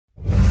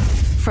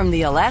from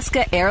the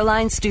Alaska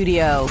Airlines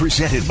studio.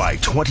 Presented by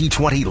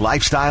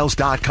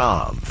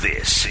 2020lifestyles.com.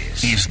 This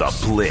is The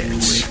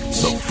Blitz.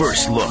 The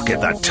first look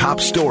at the top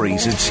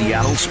stories in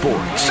Seattle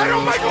sports. They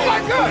don't make them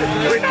like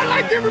us. We're not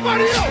like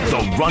everybody else.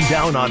 The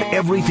rundown on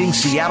everything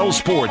Seattle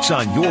sports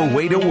on your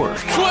way to work.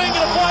 Swing and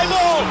a fly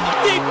ball.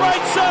 Deep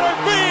right center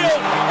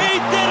field. He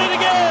did it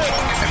again.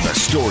 And the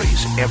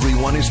stories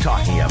everyone is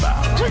talking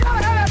about. We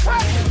gotta have that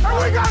passion,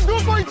 and we gotta do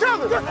it for each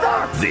other.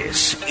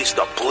 This is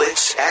The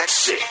Blitz at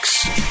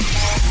 6.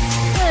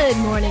 Good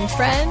morning,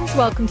 friends.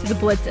 Welcome to The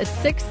Blitz at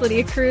 6.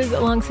 Lydia Cruz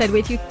alongside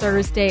with you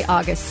Thursday,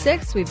 August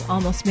 6th. We've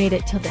almost made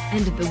it till the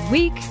end of the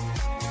week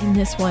in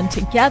this one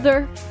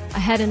together.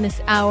 Ahead in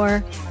this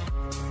hour,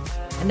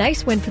 a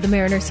nice win for the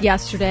Mariners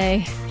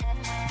yesterday.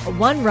 A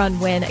one-run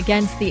win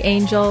against the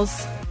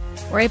Angels.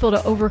 We're able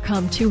to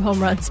overcome 2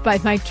 home runs by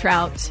Mike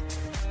Trout.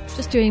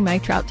 Just doing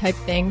Mike Trout type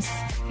things.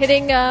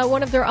 Hitting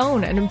one of their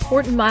own, an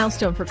important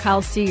milestone for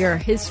Kyle Seager,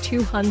 his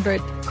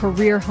 200th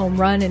career home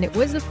run, and it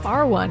was a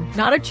far one,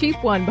 not a cheap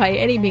one by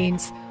any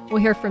means.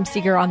 We'll hear from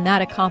Seager on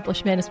that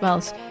accomplishment, as well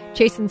as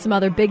chasing some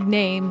other big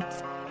names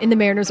in the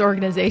Mariners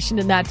organization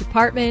in that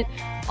department.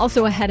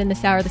 Also ahead in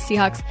this hour, the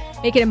Seahawks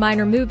making a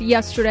minor move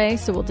yesterday,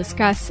 so we'll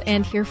discuss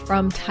and hear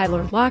from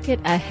Tyler Lockett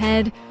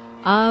ahead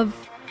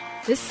of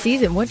this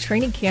season, what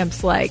training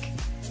camp's like.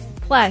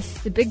 Plus,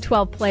 the Big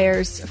 12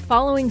 players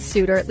following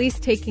suit, or at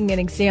least taking an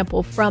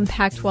example from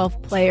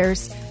Pac-12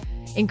 players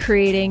in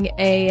creating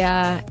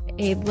a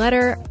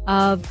letter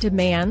of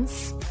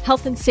demands,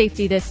 health and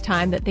safety this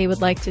time, that they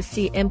would like to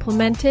see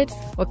implemented.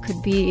 What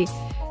could be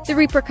the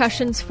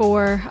repercussions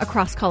for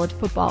across college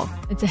football?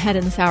 It's ahead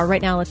in this hour.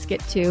 Right now, let's get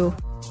to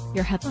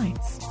your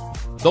headlines.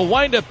 The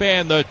windup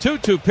and the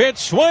 2-2 pitch,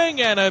 swing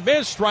and a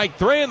miss, strike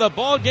 3, and the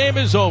ball game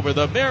is over.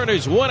 The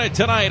Mariners win it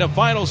tonight, a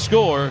final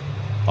score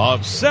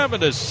of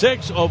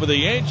 7-6 over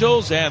the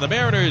Angels, and the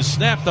Mariners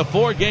snap the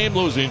 4-game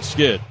losing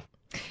skid.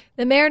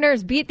 The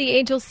Mariners beat the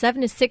Angels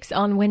 7-6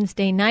 on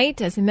Wednesday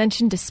night. As I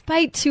mentioned,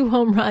 despite 2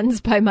 home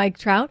runs by Mike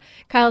Trout,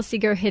 Kyle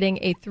Seager hitting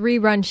a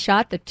 3-run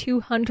shot, the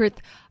 200th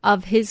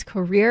of his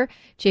career.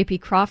 J.P.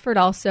 Crawford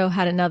also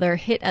had another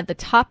hit at the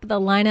top of the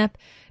lineup.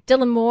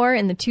 Dylan Moore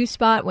in the 2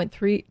 spot went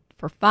 3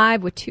 for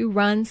 5 with 2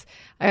 runs.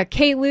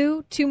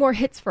 K-Lou, 2 more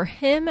hits for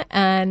him,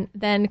 and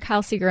then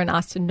Kyle Seager and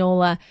Austin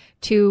Nola,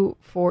 2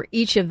 for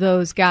each of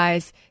those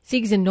guys.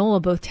 Siegs and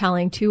Nola both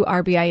tallying 2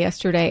 RBI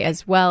yesterday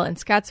as well. And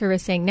Scott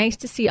Service saying, nice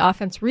to see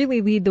offense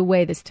really lead the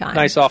way this time.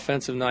 Nice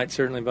offensive night,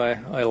 certainly by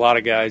a lot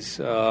of guys.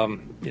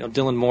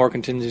 Dylan Moore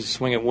continues to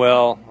swing it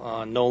well.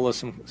 Nola,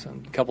 some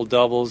couple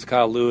doubles.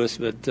 Kyle Lewis,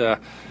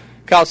 but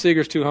Kyle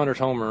Seager's 200th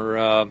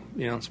homer.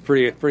 It's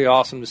pretty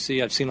awesome to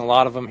see. I've seen a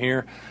lot of them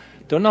here.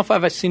 Don't know if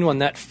I've seen one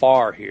that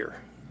far here.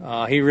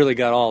 He really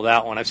got all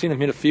that one. I've seen him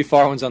hit a few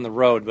far ones on the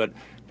road, but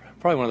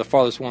probably one of the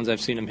farthest ones I've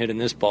seen him hit in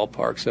this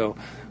ballpark. So,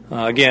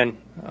 again,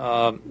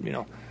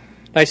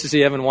 nice to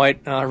see Evan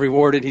White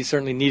rewarded. He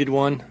certainly needed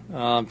one.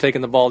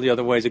 Taking the ball the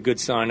other way is a good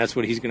sign. That's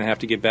what he's going to have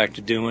to get back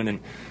to doing and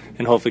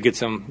hopefully get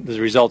the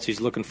results he's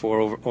looking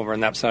for over on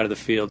that side of the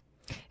field.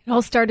 It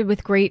all started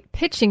with great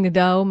pitching,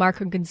 though.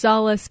 Marco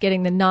Gonzales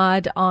getting the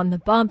nod on the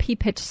bump. He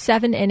pitched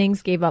 7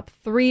 innings, gave up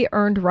 3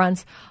 earned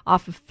runs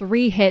off of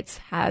 3 hits,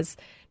 has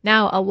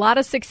now a lot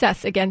of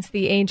success against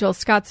the Angels.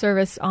 Scott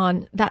Service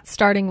on that,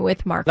 starting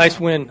with Marco. Nice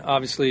win,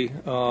 obviously,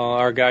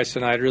 our guys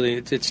tonight. Really,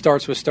 it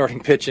starts with starting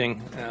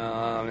pitching,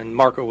 and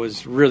Marco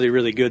was really,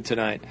 really good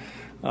tonight.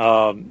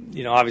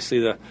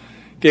 Obviously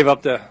gave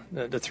up the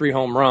 3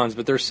 home runs,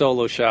 but they're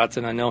solo shots,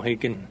 and I know he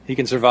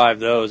can survive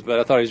those. But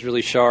I thought he was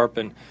really sharp,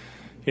 and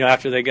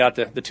after they got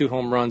the 2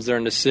 home runs there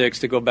in the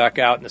 6th, to go back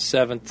out in the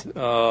 7th,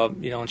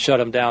 and shut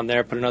them down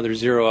there, put another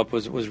 0 up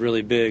was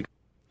really big.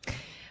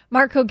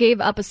 Marco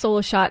gave up a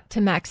solo shot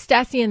to Max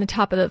Stassi in the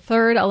top of the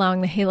 3rd,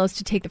 allowing the Halos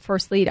to take the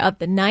first lead of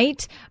the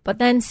night. But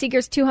then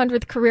Seager's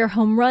 200th career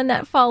home run,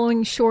 that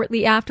following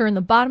shortly after in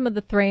the bottom of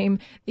the frame.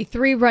 The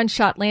 3-run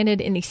shot landed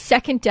in the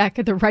second deck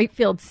of the right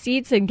field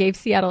seats and gave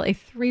Seattle a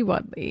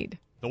 3-1 lead.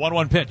 The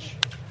 1-1 pitch.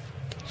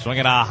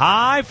 Swinging a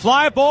high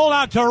fly ball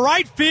out to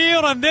right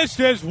field, and this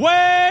is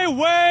way,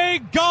 way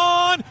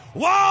gone.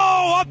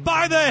 Whoa, up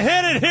by the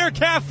Hit It Here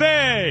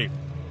Cafe.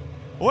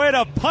 Way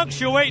to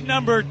punctuate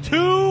number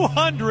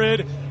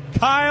 200.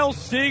 Kyle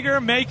Seager,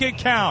 make it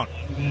count.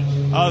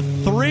 A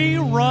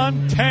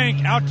 3-run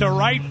tank out to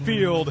right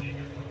field,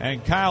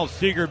 and Kyle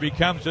Seager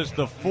becomes just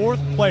the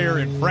 4th player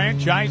in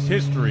franchise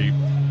history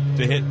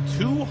to hit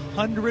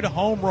 200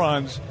 home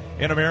runs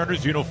in a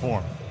Mariners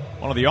uniform.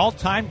 One of the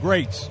all-time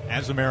greats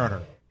as a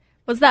Mariner.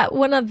 Was that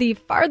one of the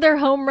farther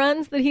home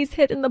runs that he's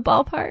hit in the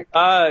ballpark?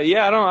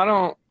 Yeah,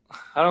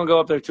 I don't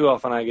go up there too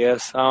often, I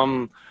guess.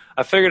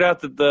 I figured out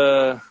that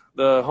the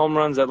home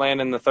runs that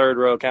land in the 3rd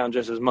row count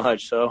just as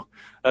much, so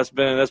that's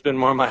been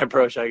more my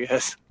approach, I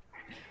guess.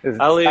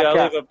 I'll leave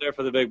up there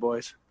for the big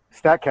boys.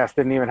 StatCast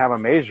didn't even have a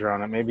measure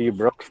on it. Maybe you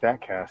broke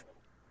StatCast.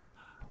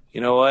 You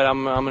know what?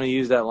 I'm going to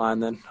use that line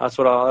then. That's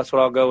what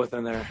I'll go with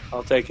in there.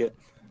 I'll take it.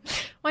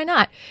 Why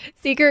not?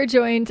 Seager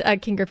joined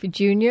King Griffey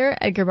Jr.,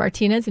 Edgar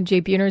Martinez, and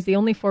Jay Buhner as the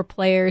only 4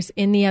 players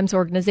in the M's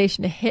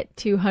organization to hit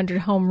 200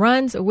 home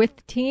runs with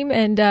the team.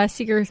 And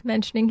Seager's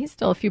mentioning he's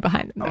still a few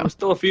behind them, though. I'm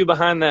still a few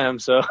behind them,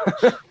 so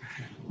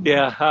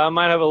yeah, I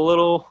might have a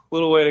little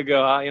way to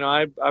go.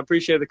 I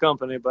appreciate the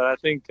company, but I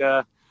think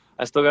I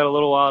still got a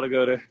little while to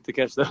go to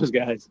catch those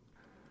guys.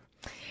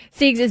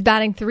 Seags is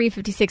batting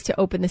 .356 to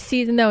open the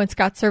season, though, and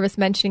Scott Service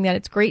mentioning that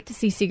it's great to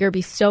see Seager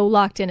be so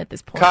locked in at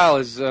this point. Kyle,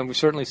 we've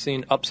certainly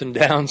seen ups and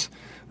downs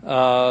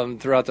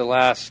throughout the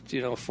last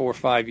 4 or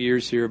 5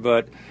 years here,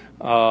 but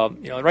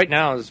right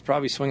now is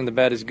probably swinging the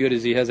bat as good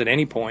as he has at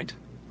any point.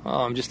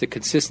 Just the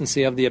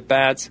consistency of the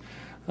at-bats.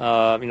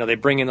 They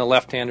bring in the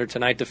left-hander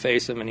tonight to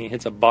face him, and he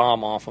hits a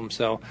bomb off him.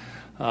 So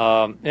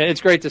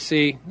it's great to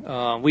see.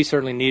 We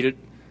certainly need it.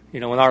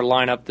 With our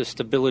lineup, the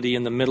stability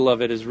in the middle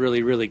of it is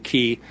really, really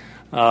key.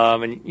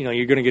 And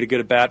you're going to get a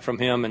good at bat from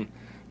him, and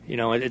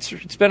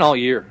it's been all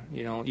year.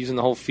 Using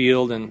the whole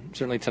field, and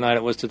certainly tonight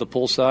it was to the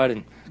pull side,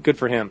 and good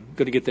for him.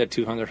 Good to get that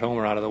 200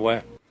 homer out of the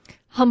way.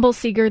 Humble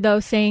Seager, though,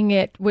 saying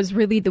it was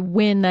really the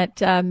win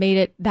that made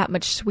it that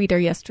much sweeter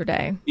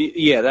yesterday.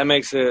 Yeah, that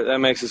makes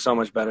it so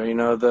much better.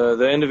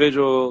 The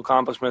individual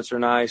accomplishments are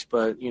nice,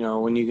 but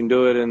when you can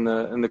do it in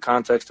the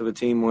context of a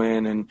team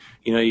win, and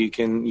you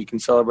can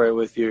celebrate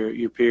with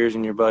your peers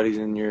and your buddies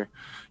and your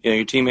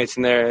teammates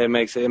in there, it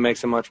makes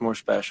it much more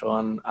special.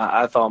 And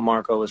I thought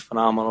Marco was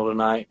phenomenal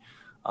tonight.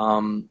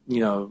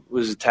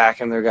 Was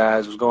attacking their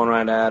guys, was going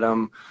right at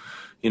them.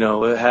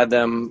 It had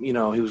them.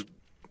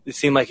 It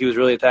seemed like he was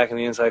really attacking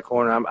the inside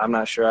corner. I'm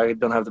not sure. I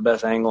don't have the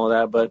best angle of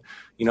that, but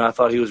I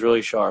thought he was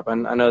really sharp.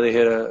 I know they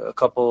hit a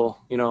couple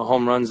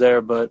home runs there,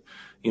 but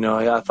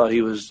I thought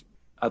he was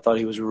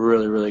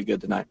really, really good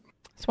tonight.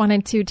 Just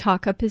wanted to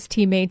talk up his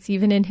teammates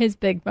even in his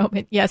big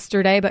moment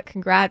yesterday, but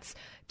congrats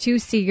to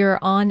Seager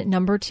on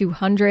number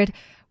 200.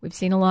 We've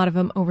seen a lot of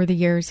them over the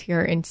years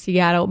here in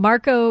Seattle.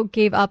 Marco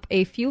gave up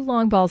a few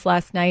long balls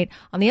last night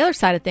on the other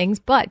side of things,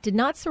 but did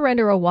not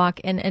surrender a walk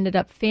and ended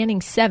up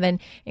fanning 7,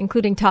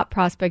 including top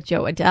prospect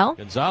Joe Adell.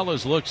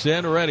 Gonzales looks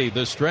in, ready.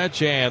 The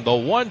stretch and the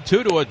 1-2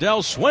 to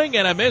Adell. Swing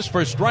and a miss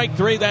for strike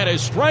 3. That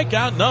is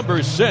strikeout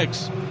number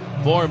 6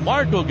 for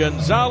Marco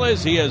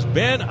Gonzales. He has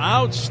been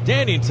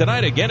outstanding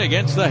tonight again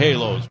against the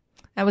Halos.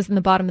 That was in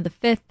the bottom of the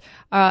 5th,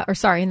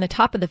 in the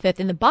top of the 5th.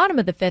 In the bottom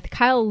of the 5th,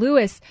 Kyle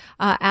Lewis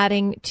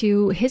adding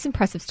to his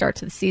impressive start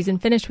to the season,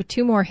 finished with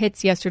 2 more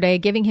hits yesterday,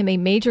 giving him a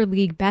major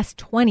league best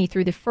 20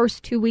 through the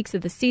first 2 weeks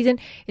of the season.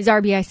 His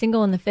RBI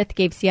single in the 5th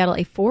gave Seattle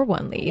a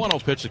 4-1 lead.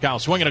 1-0 pitch to Kyle,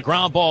 swinging a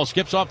ground ball,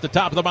 skips off the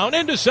top of the mound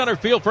into center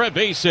field for a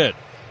base hit.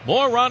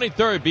 Moore rounding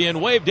third, being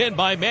waved in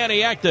by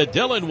Maniacta.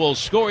 Dillon will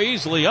score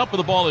easily. Up with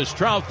the ball is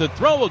Trout. The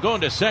throw will go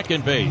into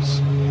second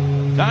base.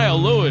 Kyle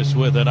Lewis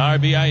with an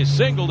RBI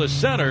single to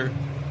center,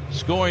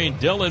 scoring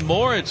Dylan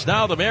Moore. It's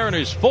now the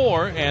Mariners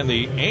 4 and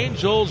the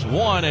Angels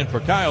 1. And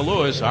for Kyle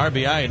Lewis,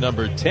 RBI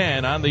number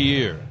 10 on the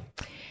year.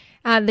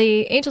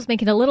 The Angels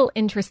make it a little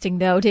interesting,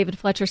 though. David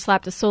Fletcher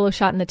slapped a solo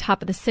shot in the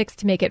top of the 6th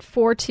to make it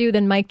 4-2.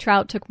 Then Mike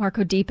Trout took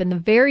Marco deep in the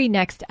very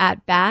next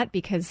at-bat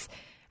because,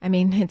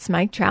 it's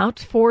Mike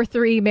Trout.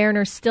 4-3,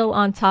 Mariners still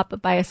on top,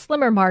 but by a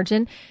slimmer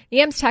margin.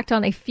 The M's tacked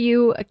on a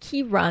few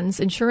key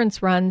runs,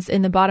 insurance runs,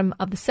 in the bottom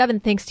of the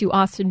 7th, thanks to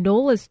Austin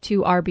Nola's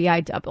 2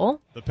 RBI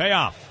double. The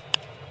payoff.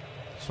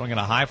 Swinging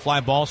a high fly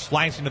ball,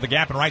 slicing to the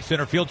gap in right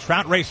center field.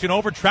 Trout racing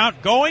over.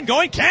 Trout going,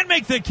 can't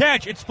make the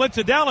catch. It splits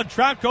it down, and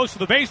Trout goes to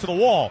the base of the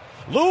wall.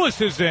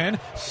 Lewis is in.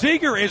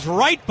 Seager is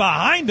right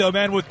behind him,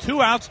 and with 2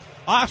 outs,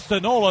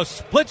 Austin Nola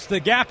splits the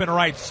gap in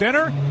right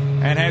center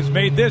and has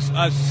made this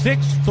a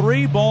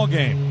 6-3 ball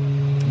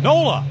game.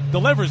 Nola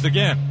delivers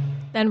again.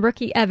 Then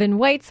rookie Evan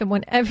White,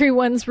 someone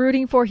everyone's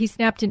rooting for. He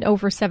snapped an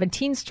over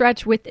 17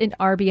 stretch with an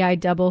RBI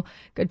double.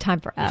 Good time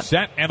for Ev.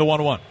 Set and the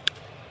 1-1.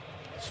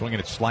 Swinging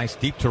it slice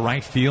deep to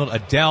right field.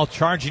 Adell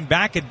charging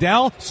back.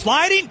 Adell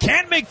sliding.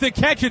 Can't make the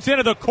catch. It's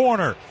into the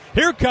corner.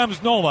 Here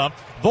comes Nola.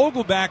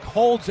 Vogelback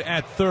holds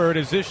at third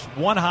as this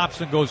one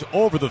hops and goes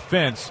over the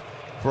fence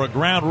for a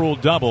ground rule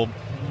double.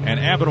 And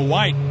Evan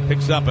White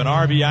picks up an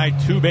RBI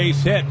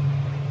 2-base hit.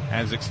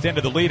 Has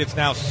extended the lead. It's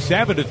now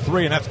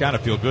 7-3, and that's got to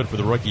feel good for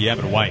the rookie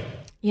Evan White.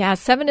 Yeah,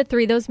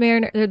 7-3.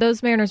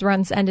 Those Mariners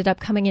runs ended up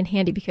coming in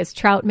handy because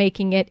Trout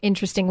making it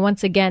interesting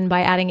once again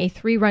by adding a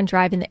 3-run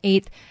drive in the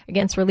 8th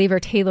against reliever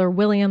Taylor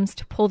Williams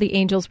to pull the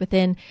Angels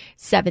within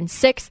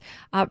 7-6.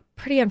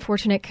 Pretty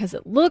unfortunate because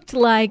it looked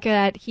like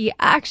he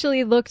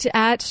actually looked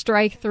at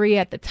strike 3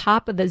 at the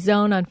top of the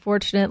zone.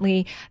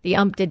 Unfortunately, the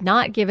ump did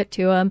not give it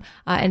to him.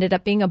 Ended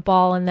up being a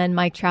ball, and then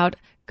Mike Trout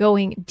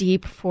going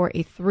deep for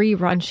a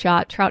 3-run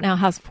shot. Trout now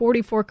has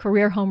 44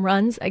 career home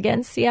runs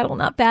against Seattle.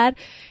 Not bad.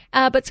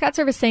 But Scott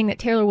Service saying that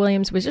Taylor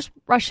Williams was just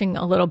rushing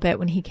a little bit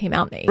when he came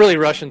out in the 8th. Really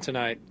rushing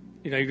tonight.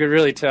 You could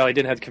really tell he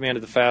didn't have command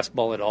of the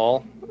fastball at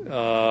all.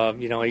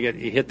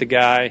 He hit the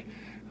guy,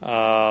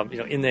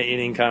 in the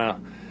inning, kind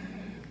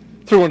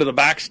of threw into the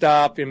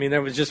backstop.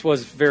 That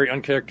was very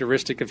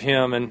uncharacteristic of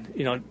him.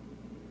 And,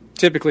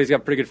 typically he's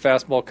got pretty good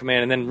fastball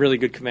command and then really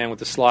good command with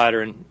the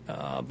slider. And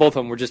both of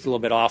them were just a little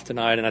bit off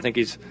tonight. And I think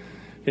he's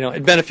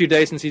it'd been a few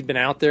days since he'd been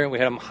out there, and we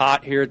had him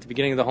hot here at the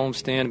beginning of the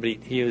homestand, but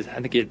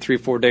I think he had 3 or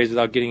 4 days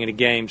without getting in a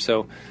game.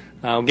 So,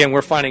 again,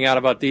 we're finding out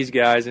about these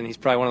guys, and he's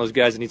probably one of those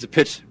guys that needs to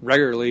pitch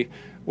regularly,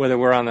 whether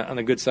we're on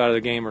the good side of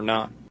the game or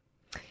not.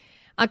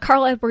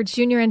 Carl Edwards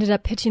Jr. ended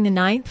up pitching the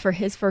 9th for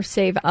his first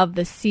save of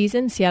the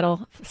season.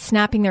 Seattle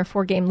snapping their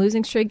 4-game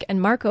losing streak,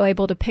 and Marco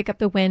able to pick up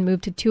the win,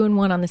 move to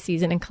 2-1 on the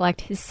season, and collect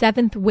his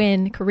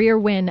 7th career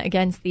win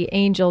against the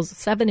Angels.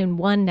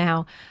 7-1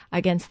 now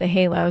against the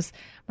Halos.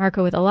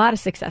 Marco with a lot of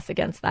success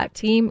against that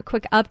team.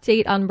 Quick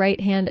update on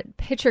right-hand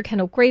pitcher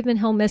Kendall Graveman.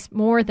 He'll miss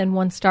more than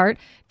one start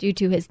due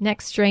to his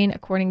neck strain,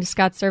 according to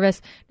Scott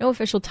Service. No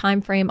official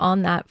time frame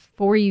on that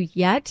for you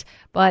yet,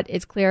 but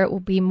it's clear it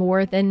will be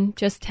more than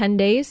just 10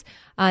 days.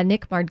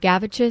 Nick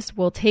Margavicius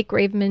will take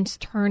Graveman's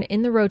turn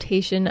in the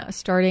rotation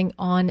starting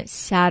on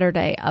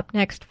Saturday. Up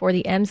next for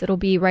the M's, it'll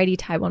be righty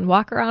Taijuan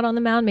Walker out on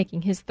the mound,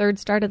 making his 3rd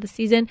start of the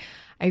season.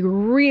 A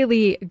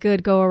really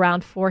good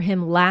go-around for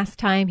him last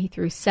time. He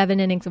threw 7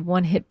 innings of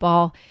one-hit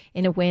ball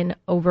in a win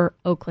over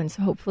Oakland.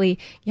 So hopefully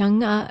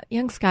young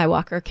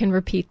Skywalker can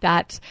repeat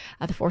that.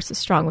 The force is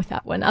strong with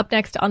that one. Up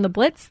next on the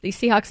Blitz, the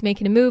Seahawks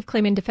making a move,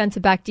 claiming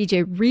defensive back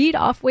DJ Reed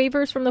off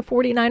waivers from the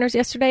 49ers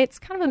yesterday. It's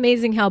kind of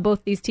amazing how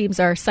both these teams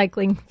are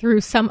cycling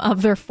through some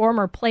of their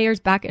former players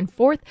back and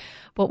forth.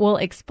 But we'll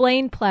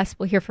explain. Plus,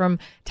 we'll hear from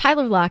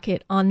Tyler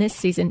Lockett on this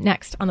season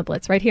next on the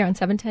Blitz, right here on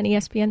 710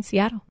 ESPN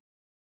Seattle.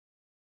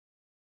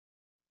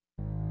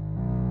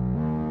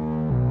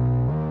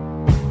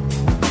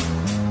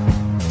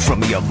 From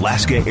the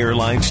Alaska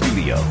Airlines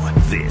studio,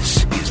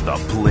 this is The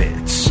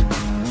Blitz.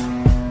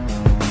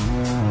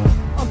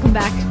 Welcome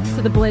back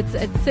to The Blitz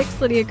at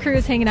 6. Lydia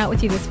Cruz hanging out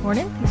with you this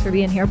morning. Thanks for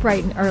being here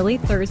bright and early,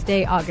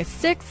 Thursday,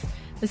 August 6th.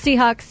 The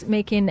Seahawks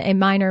making a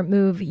minor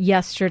move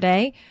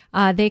yesterday.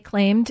 They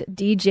claimed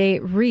DJ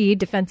Reed,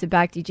 defensive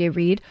back DJ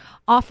Reed,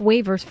 off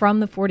waivers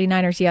from the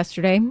 49ers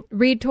yesterday.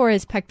 Reed tore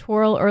his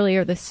pectoral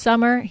earlier this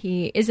summer.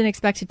 He isn't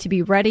expected to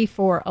be ready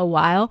for a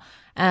while.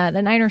 The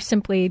Niners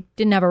simply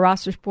didn't have a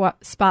roster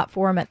spot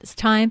for him at this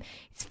time.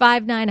 He's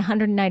 5'9",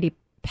 190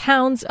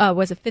 pounds,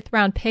 was a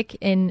 5th-round pick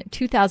in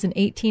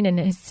 2018 and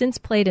has since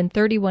played in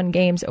 31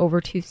 games over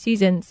 2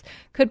 seasons.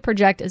 Could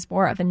project as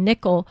more of a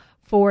nickel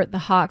for the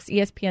Hawks.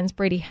 ESPN's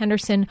Brady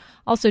Henderson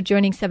also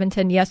joining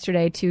 710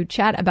 yesterday to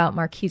chat about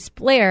Marquise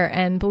Blair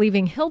and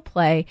believing he'll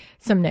play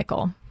some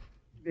nickel.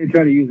 They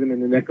try to use him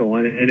in the nickel,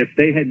 and if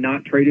they had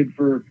not traded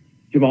for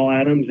Jamal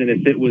Adams, and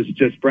if it was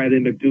just Bradley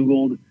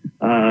McDougald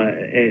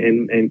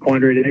and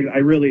Quandre, I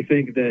really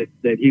think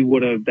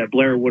that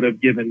Blair would have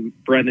given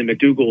Bradley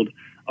McDougald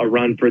a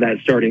run for that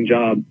starting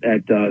job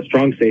at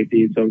strong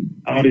safety. So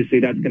obviously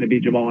that's going to be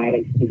Jamal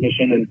Adams'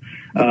 position,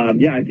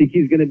 and I think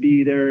he's going to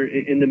be there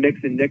in the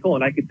mix in nickel,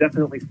 and I could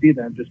definitely see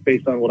them, just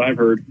based on what I've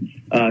heard,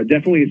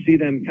 definitely see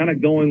them kind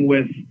of going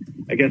with,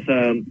 I guess,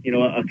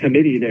 a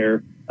committee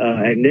there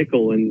at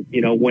nickel, and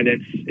when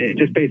it's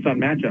just based on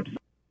matchups.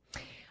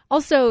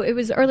 Also, it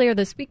was earlier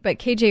this week, but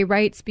KJ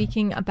Wright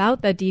speaking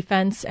about the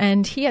defense,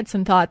 and he had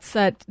some thoughts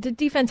that the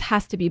defense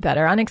has to be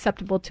better.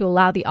 Unacceptable to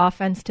allow the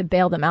offense to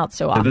bail them out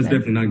so often. That's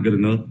definitely not good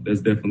enough.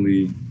 That's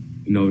definitely,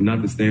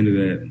 not the standard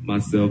that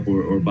myself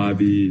or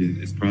Bobby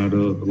is proud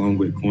of, along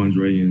with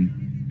Quandre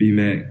and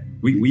B-Mac.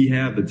 We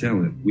have the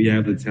talent. We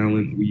have the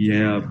talent. We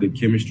have the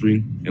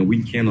chemistry, and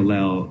we can't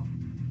allow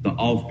the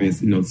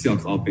offense,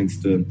 Seahawks offense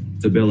to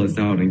bail us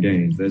out in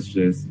games.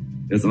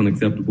 That's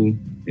unacceptable,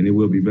 and it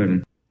will be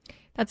better.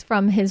 That's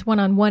from his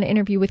one-on-one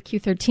interview with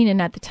Q13,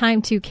 and at the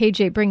time, too,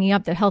 KJ bringing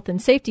up that health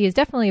and safety is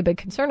definitely a big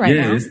concern right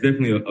now. Yeah, it's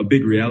definitely a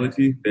big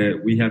reality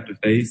that we have to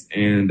face,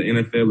 and the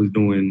NFL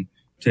is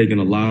taking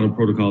a lot of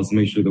protocols to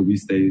make sure that we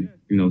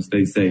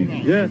stay safe.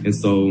 Yeah. And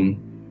so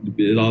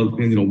it all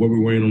depends, what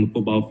we're wearing on the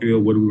football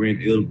field, what are we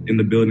wearing in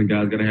the building.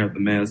 Guys got to have the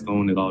mask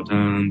on at all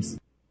times.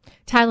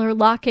 Tyler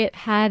Lockett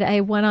had a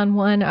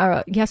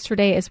one-on-one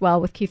yesterday as well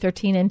with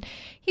Q13, and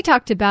he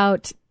talked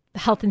about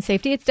health and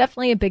safety. It's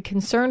definitely a big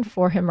concern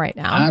for him right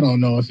now. I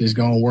don't know if it's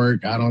going to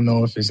work. I don't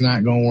know if it's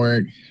not going to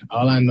work.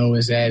 All I know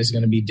is that it's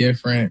going to be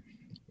different.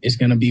 It's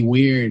going to be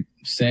weird.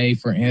 Say,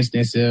 for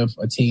instance, if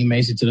a team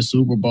makes it to the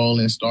Super Bowl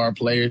and star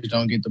players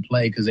don't get to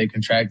play because they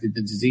contracted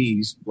the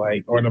disease,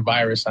 or the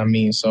virus,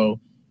 So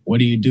what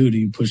do? Do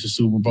you push the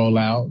Super Bowl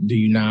out? Do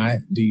you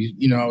not? Do you,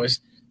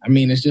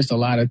 it's just a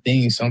lot of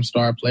things. Some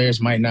star players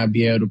might not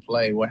be able to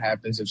play. What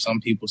happens if some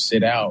people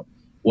sit out?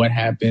 What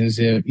happens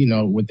if,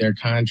 with their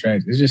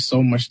contracts? There's just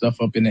so much stuff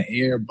up in the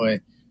air,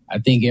 but I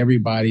think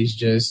everybody's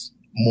just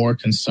more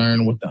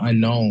concerned with the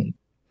unknown.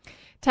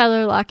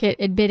 Tyler Lockett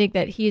admitting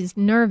that he's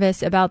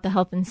nervous about the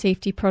health and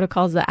safety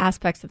protocols, the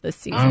aspects of this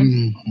season.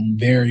 I'm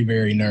very,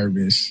 very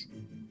nervous.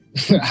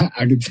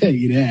 I can tell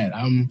you that.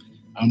 I'm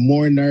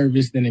more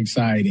nervous than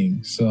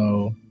exciting.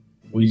 So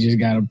we just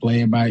got to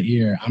play it by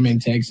ear. I'm in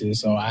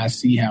Texas, so I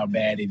see how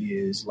bad it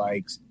is.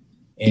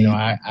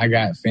 I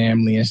got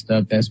family and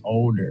stuff that's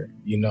older,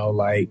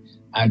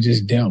 I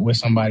just dealt with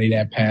somebody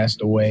that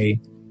passed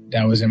away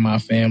that was in my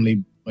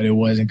family, but it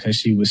wasn't because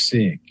she was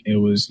sick. It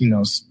was,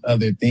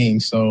 other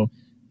things. So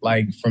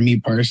like for me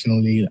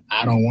personally,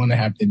 I don't want to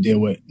have to deal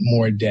with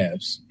more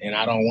deaths, and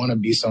I don't want to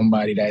be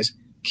somebody that's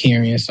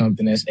carrying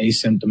something that's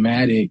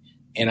asymptomatic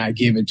and I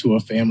give it to a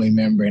family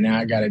member and now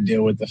I got to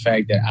deal with the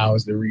fact that I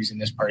was the reason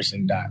this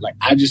person died. Like,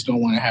 I just don't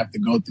want to have to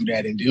go through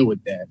that and deal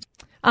with that.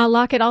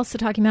 Lockett also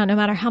talking about no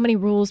matter how many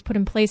rules put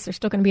in place, there's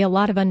still going to be a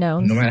lot of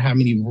unknowns. No matter how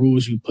many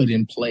rules you put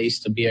in place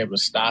to be able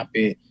to stop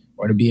it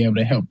or to be able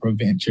to help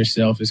prevent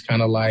yourself, it's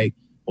kind of like,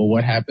 well,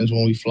 what happens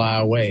when we fly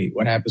away?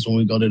 What happens when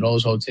we go to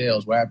those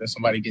hotels? What happens if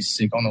somebody gets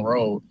sick on the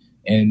road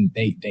and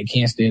they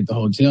can't stay at the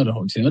hotel? The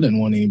hotel doesn't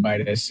want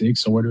anybody that's sick,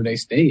 so where do they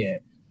stay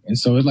at? And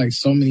so it's like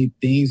so many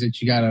things that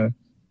you got to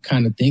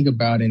kind of think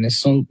about, and it's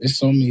so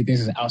many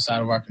things that's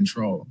outside of our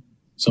control.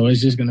 So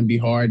it's just going to be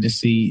hard to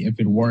see if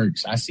it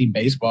works. I see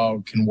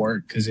baseball can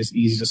work because it's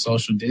easy to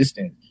social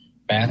distance.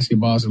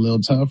 Basketball is a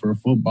little tougher.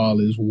 Football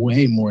is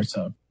way more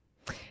tough.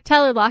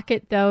 Tyler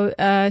Lockett, though,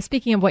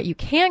 speaking of what you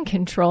can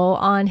control,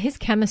 on his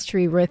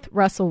chemistry with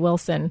Russell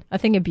Wilson, a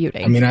thing of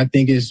beauty. I mean, I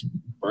think it's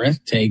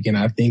breathtaking.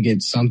 I think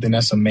it's something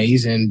that's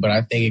amazing, but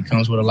I think it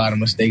comes with a lot of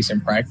mistakes in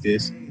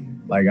practice.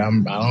 Like, I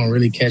don't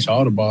really catch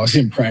all the balls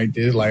in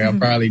practice. Like, I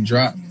probably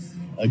drop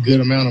a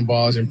good amount of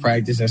balls in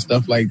practice and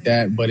stuff like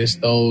that, but it's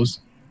those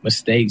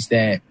mistakes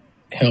that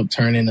help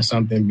turn into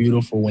something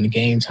beautiful when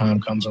game time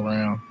comes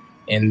around.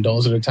 And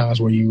those are the times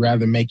where you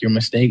rather make your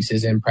mistakes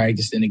is in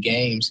practice than the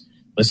games.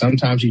 But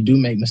sometimes you do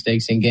make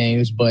mistakes in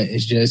games, but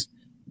it's just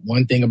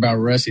one thing about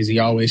Russ is he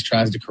always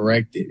tries to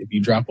correct it. If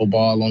you drop a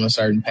ball on a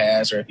certain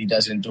pass or if he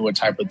doesn't do a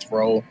type of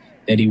throw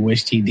that he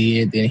wished he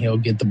did, then he'll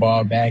get the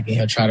ball back and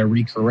he'll try to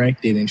recorrect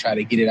it and try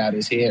to get it out of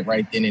his head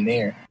right then and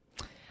there.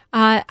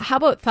 How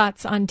about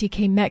thoughts on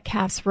DK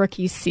Metcalf's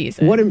rookie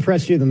season? What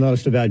impressed you the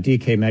most about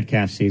DK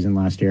Metcalf's season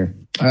last year?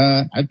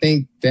 I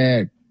think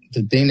that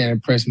the thing that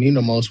impressed me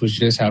the most was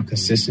just how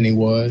consistent he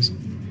was.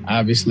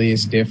 Obviously,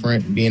 it's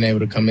different being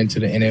able to come into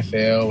the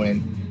NFL,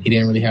 and he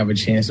didn't really have a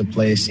chance to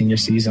play his senior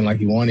season like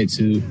he wanted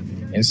to.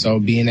 And so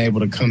being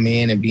able to come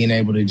in and being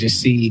able to just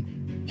see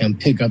him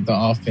pick up the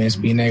offense,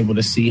 being able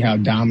to see how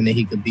dominant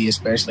he could be,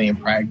 especially in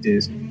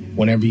practice.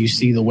 Whenever you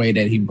see the way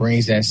that he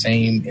brings that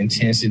same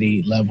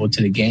intensity level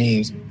to the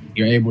games,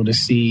 you're able to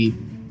see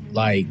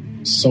like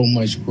so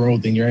much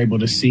growth, and you're able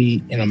to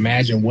see and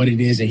imagine what it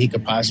is that he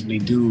could possibly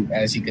do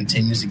as he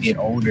continues to get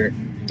older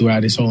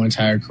throughout his whole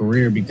entire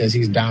career, because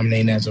he's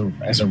dominating as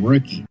a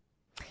rookie.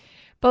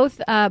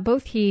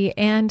 Both he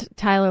and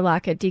Tyler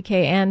Lockett, DK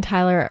and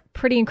Tyler,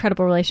 pretty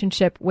incredible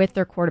relationship with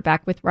their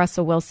quarterback, with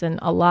Russell Wilson.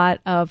 A lot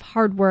of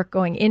hard work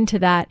going into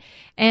that.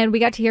 And we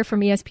got to hear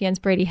from ESPN's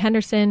Brady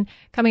Henderson.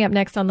 Coming up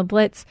next on The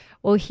Blitz,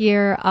 we'll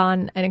hear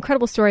on an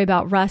incredible story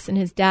about Russ and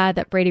his dad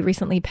that Brady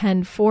recently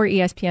penned for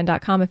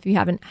ESPN.com. If you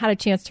haven't had a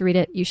chance to read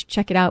it, you should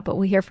check it out. But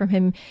we'll hear from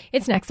him.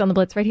 It's next on The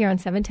Blitz right here on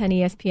 710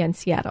 ESPN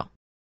Seattle.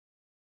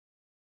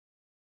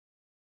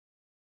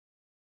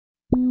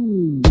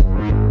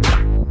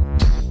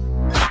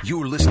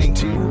 You're listening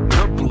to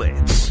The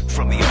Blitz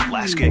from the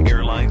Alaska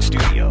Airlines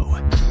Studio.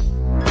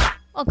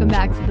 Welcome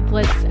back to The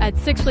Blitz at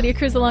 6. Lydia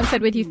Cruz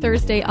alongside with you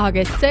Thursday,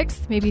 August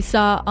 6th. Maybe you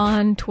saw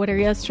on Twitter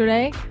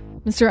yesterday,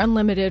 Mr.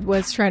 Unlimited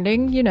was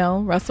trending. You know,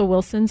 Russell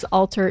Wilson's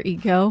alter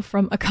ego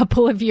from a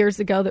couple of years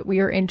ago that we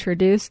were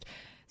introduced.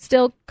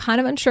 Still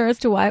kind of unsure as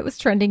to why it was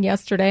trending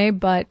yesterday,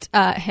 but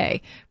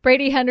hey.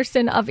 Brady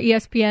Henderson of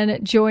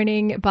ESPN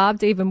joining Bob,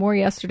 Dave, and more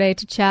yesterday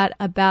to chat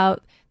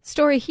about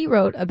story he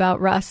wrote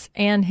about Russ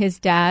and his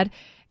dad,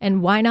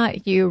 and Why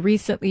Not You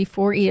recently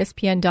for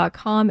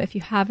ESPN.com. If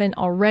you haven't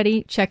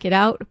already, check it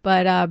out.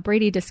 But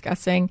Brady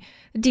discussing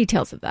the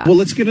details of that. Well,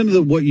 let's get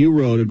into what you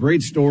wrote. A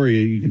great story.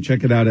 You can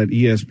check it out at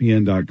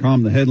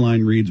ESPN.com. The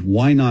headline reads,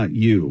 Why Not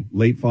You?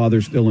 Late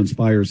father still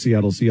inspires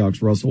Seattle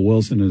Seahawks Russell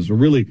Wilson. Is a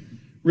really,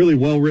 really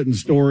well-written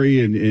story.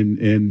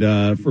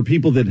 And for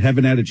people that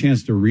haven't had a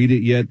chance to read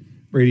it yet,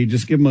 Brady,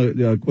 just give them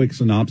a quick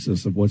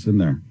synopsis of what's in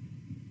there.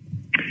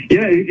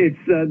 Yeah, it's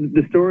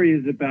the story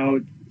is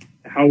about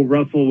how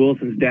Russell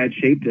Wilson's dad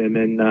shaped him,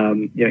 and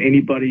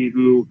anybody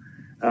who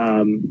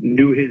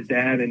knew his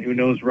dad and who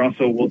knows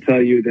Russell will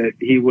tell you that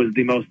he was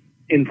the most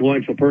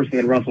influential person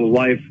in Russell's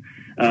life,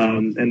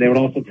 and they would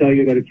also tell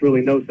you that it's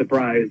really no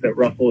surprise that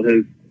Russell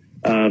has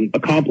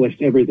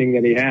accomplished everything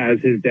that he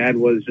has. His dad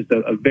was just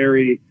a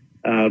very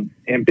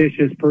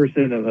ambitious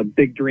person, a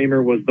big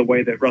dreamer was the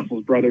way that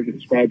Russell's brother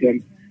described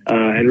him.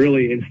 And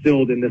really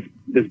instilled in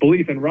this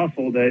belief in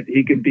Russell that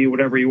he could be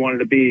whatever he wanted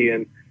to be,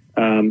 and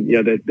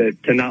that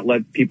to not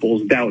let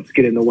people's doubts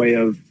get in the way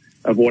of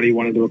what he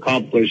wanted to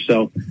accomplish.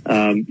 So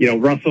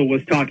Russell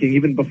was talking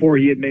even before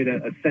he had made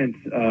a cent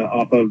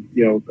off of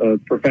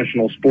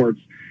professional sports.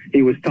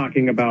 He was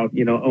talking about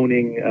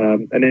owning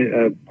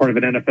a part of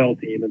an NFL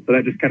team, and so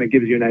that just kind of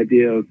gives you an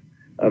idea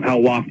of how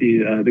lofty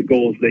the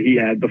goals that he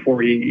had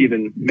before he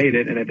even made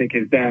it. And I think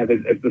his dad,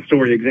 as the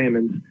story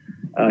examines,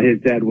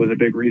 his dad was a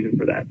big reason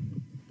for that.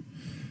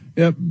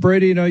 Yeah,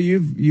 Brady,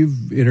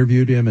 you've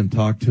interviewed him and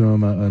talked to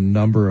him a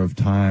number of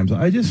times.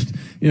 I just,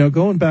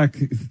 going back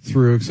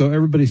through, so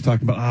everybody's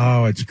talking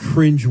about, it's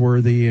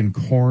cringeworthy and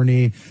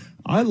corny.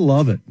 I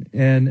love it.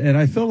 And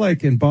I feel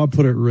like, and Bob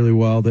put it really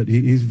well, that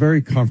he's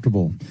very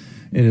comfortable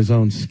in his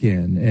own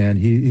skin, and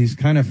he's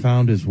kind of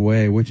found his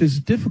way, which is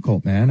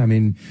difficult, man. I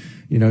mean,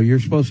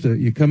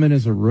 you come in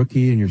as a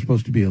rookie and you're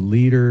supposed to be a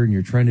leader and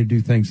you're trying to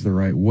do things the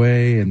right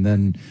way. And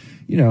then,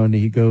 and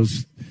he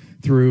goes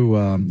through,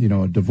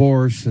 a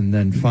divorce and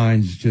then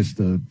finds just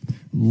a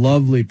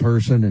lovely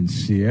person in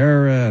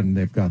Sierra, and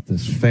they've got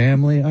this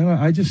family.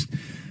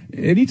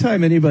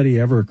 Anytime anybody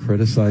ever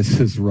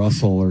criticizes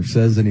Russell or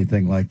says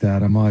anything like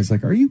that, I'm always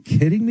like, are you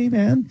kidding me,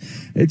 man?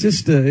 It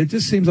just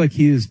seems like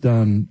he has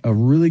done a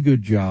really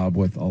good job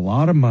with a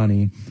lot of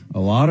money,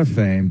 a lot of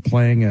fame,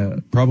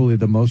 playing probably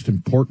the most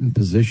important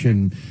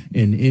position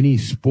in any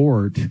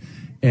sport.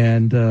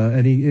 And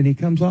he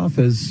comes off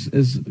as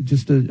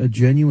just a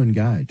genuine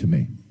guy to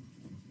me.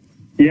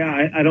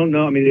 Yeah, I don't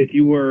know. I mean, if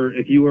you were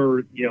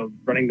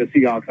running the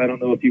Seahawks, I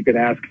don't know if you could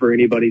ask for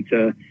anybody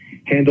to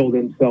handle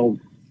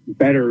themselves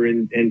better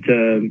and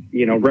to,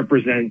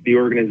 represent the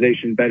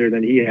organization better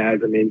than he has.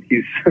 I mean,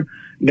 he's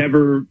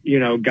never,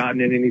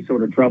 gotten in any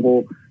sort of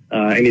trouble,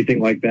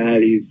 anything like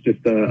that. He's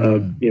just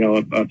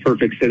a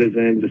perfect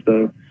citizen, just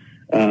a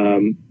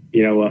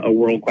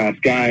world-class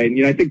guy.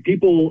 And, I think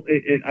people,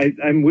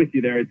 I'm with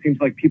you there. It seems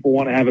like people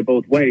want to have it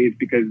both ways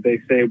because they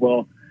say,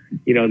 well,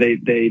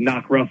 they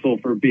knock Russell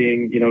for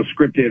being,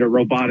 scripted or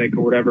robotic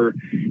or whatever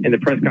in the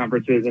press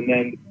conferences. And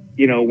then,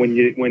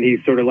 when he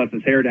sort of lets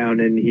his hair down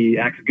and he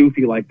acts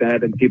goofy like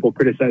that, and people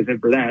criticize him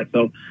for that.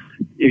 So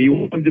if you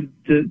want him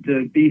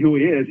to be who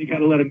he is, you got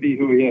to let him be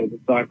who he is.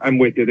 So I'm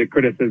with you. The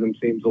criticism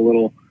seems a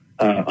little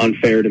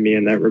unfair to me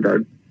in that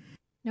regard.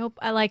 Nope.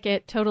 I like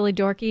it. Totally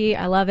dorky.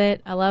 I love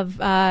it. I love,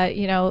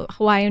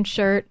 Hawaiian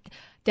shirt,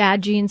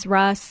 dad jeans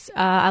Russ.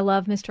 I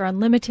love Mr.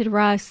 Unlimited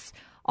Russ.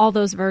 All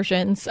those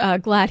versions.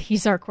 Glad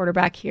he's our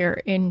quarterback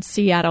here in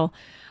Seattle.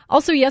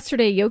 Also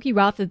yesterday, Yogi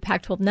Roth of the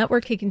Pac-12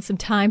 Network taking some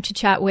time to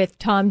chat with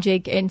Tom,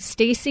 Jake, and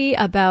Stacy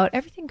about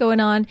everything going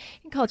on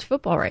in college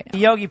football right now.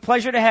 Yogi,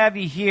 pleasure to have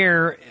you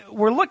here.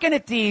 We're looking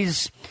at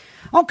these,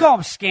 I won't call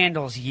them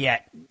scandals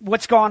yet.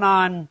 What's going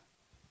on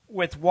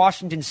with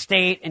Washington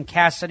State and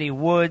Cassidy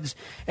Woods,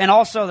 and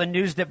also the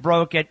news that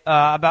broke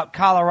about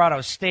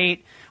Colorado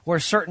State, where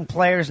certain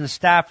players and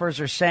staffers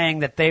are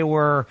saying that they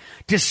were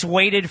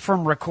dissuaded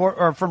from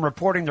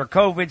reporting their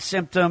COVID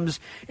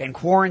symptoms and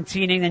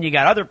quarantining. Then you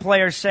got other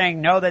players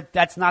saying, no,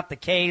 that's not the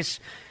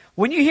case.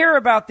 When you hear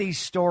about these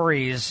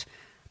stories,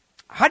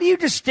 how do you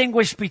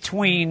distinguish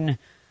between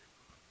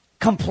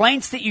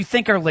complaints that you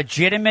think are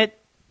legitimate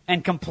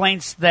and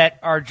complaints that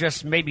are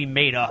just maybe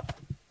made up?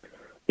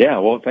 Yeah,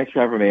 well, thanks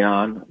for having me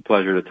on.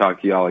 Pleasure to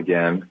talk to you all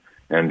again.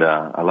 And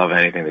I love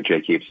anything that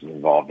Jay keeps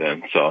involved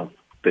in, so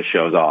this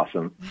show's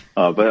awesome.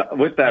 But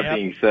with that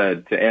being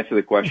said, to answer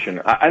the question,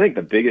 I think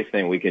the biggest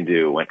thing we can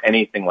do when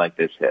anything like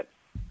this hits,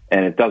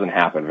 and it doesn't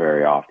happen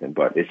very often,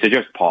 but it's to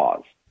just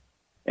pause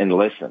and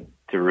listen,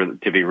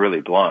 to be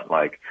really blunt.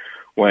 Like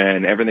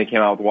when everything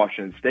came out with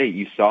Washington State,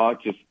 you saw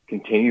it just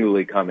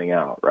continually coming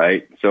out,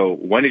 right? So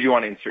when did you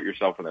want to insert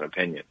yourself with an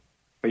opinion?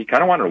 Well, you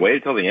kind of wanted to wait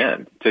until the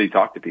end, until you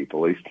talk to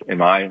people, at least in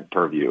my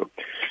purview.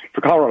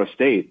 For Colorado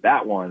State,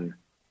 that one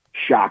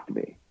shocked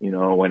me,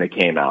 when it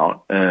came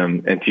out.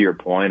 And to your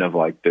point of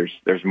like,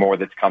 there's more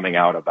that's coming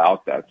out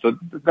about that. So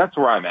that's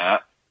where I'm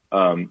at.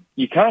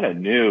 You kind of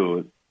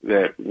knew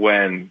that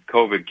when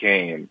COVID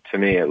came, to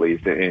me at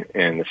least,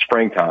 in the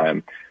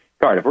springtime,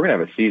 all right, if we're going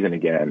to have a season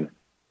again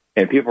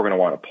and people are going to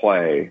want to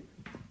play,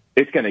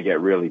 it's going to get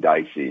really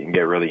dicey and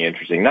get really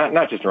interesting,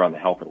 not just around the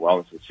health and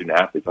wellness of student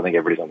athletes. I think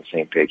everybody's on the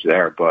same page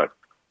there, but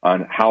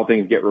on how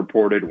things get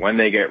reported, when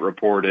they get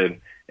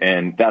reported.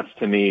 And that's,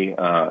 to me,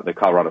 the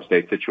Colorado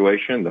State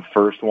situation, the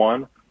first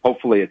one.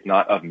 Hopefully it's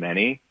not of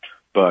many,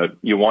 but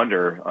you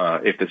wonder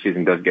if the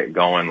season does get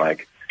going,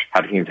 like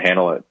how do teams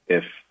handle it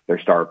if their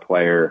star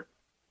player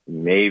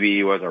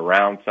maybe was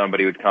around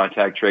somebody with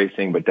contact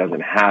tracing but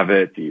doesn't have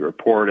it? Do you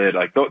report it?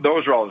 Like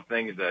those are all the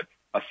things that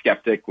a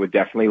skeptic would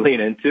definitely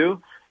lean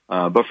into.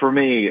 But for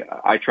me,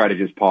 I try to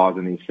just pause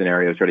in these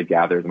scenarios, try to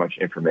gather as much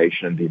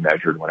information and be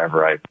measured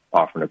whenever I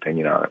offer an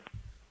opinion on it.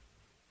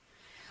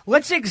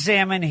 Let's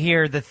examine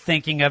here the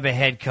thinking of a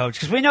head coach,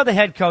 because we know the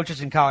head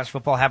coaches in college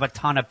football have a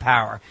ton of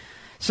power.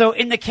 So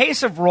in the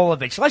case of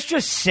Rolovich, let's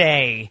just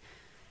say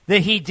that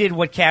he did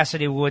what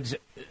Cassidy Woods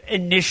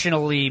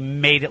initially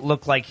made it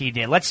look like he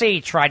did. Let's say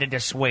he tried to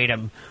dissuade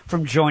him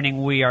from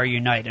joining We Are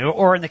United.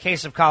 Or in the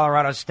case of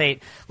Colorado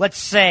State, let's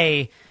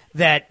say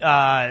that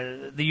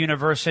the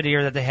university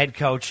or that the head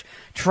coach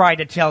tried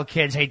to tell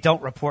kids, hey,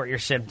 don't report your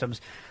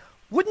symptoms.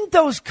 Wouldn't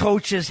those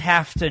coaches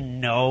have to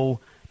know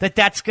that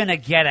that's going to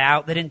get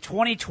out, that in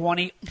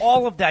 2020,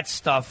 all of that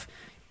stuff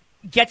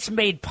gets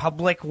made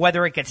public,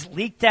 whether it gets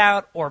leaked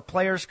out or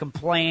players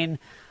complain?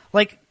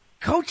 Like,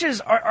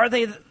 coaches,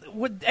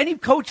 would any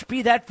coach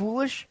be that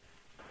foolish?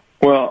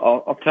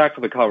 Well, I'll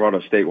tackle the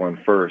Colorado State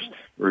one first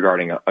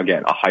regarding,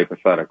 again, a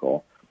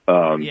hypothetical.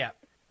 I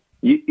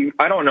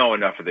don't know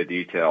enough of the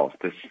details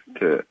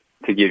to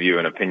give you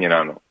an opinion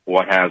on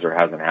what has or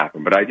hasn't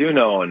happened, but I do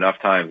know enough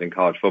times in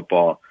college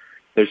football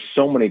there's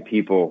so many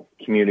people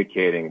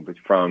communicating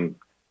from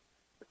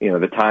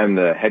the time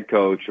the head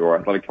coach or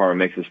athletic department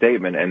makes a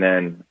statement and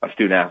then a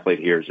student athlete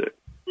hears it,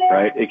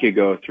 right? It could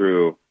go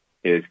through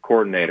his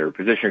coordinator,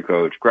 position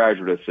coach,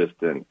 graduate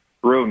assistant,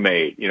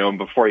 roommate, and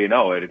before you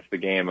know it, it's the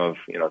game of,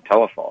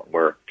 telephone,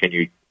 where can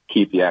you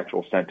keep the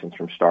actual sentence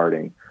from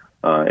starting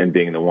and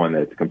being the one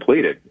that's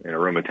completed in a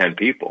room of 10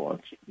 people.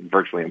 It's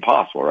virtually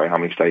impossible, right? How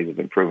many studies have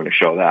been proven to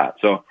show that?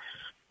 So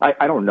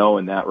I don't know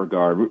in that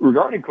regard.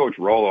 Regarding Coach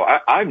Rollo,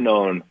 I've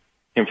known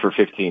him for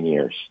 15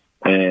 years,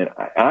 and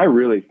I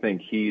really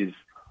think he's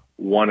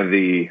one of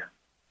the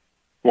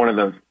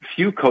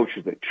few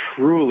coaches that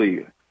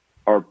truly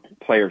are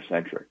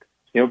player-centric.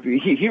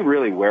 He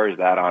really wears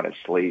that on his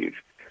sleeve.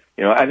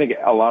 I think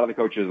a lot of the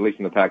coaches, at least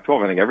in the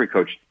Pac-12, I think every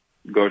coach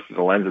goes through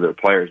the lens of their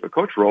players. But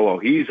Coach Rollo,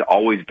 he's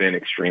always been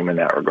extreme in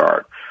that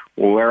regard,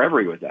 wherever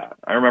he was at.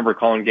 I remember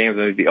calling games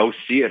as the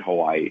OC at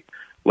Hawaii,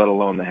 let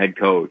alone the head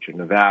coach in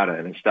Nevada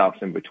and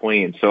stops in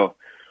between. So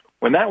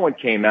when that one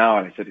came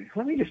out, I said,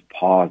 let me just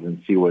pause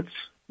and see what's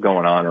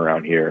going on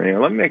around here.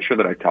 Let me make sure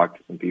that I talk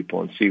to some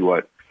people and see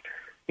what,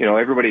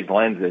 everybody's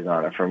lens is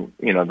on it, from,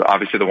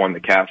 obviously the one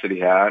that Cassidy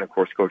had, of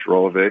course, Coach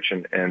Rolovich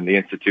and the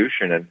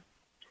institution. And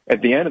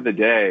at the end of the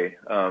day,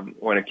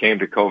 when it came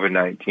to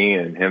COVID-19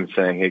 and him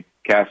saying, hey,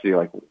 Cassidy,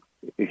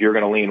 if you're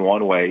going to lean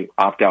one way,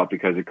 opt out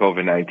because of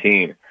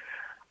COVID-19,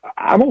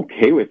 I'm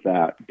okay with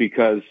that,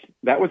 because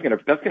that's going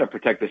to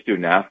protect the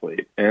student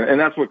athlete. And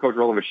that's what Coach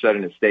Rolovich said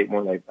in his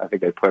statement. I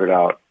think they put it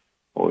out,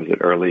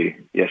 early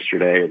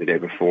yesterday or the day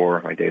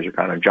before. My days are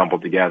kind of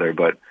jumbled together,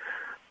 but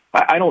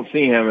I don't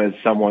see him as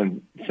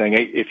someone saying,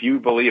 hey, if you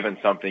believe in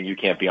something, you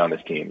can't be on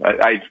this team.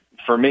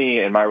 For me,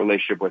 and my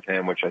relationship with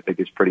him, which I think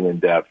is pretty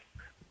in-depth,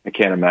 I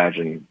can't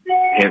imagine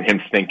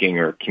him thinking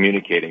or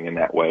communicating in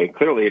that way.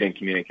 Clearly, he didn't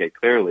communicate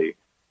clearly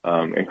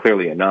and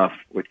clearly enough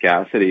with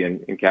Cassidy,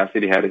 and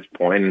Cassidy had his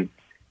point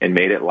and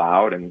made it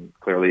loud, and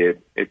clearly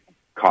it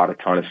caught a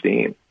ton of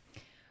steam.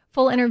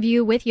 Full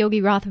interview with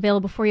Yogi Roth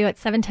available for you at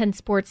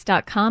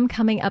 710sports.com.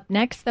 Coming up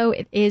next, though,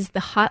 it is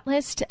the Hot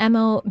List.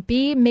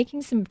 MLB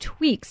making some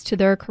tweaks to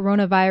their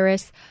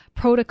coronavirus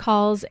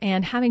protocols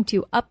and having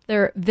to up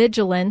their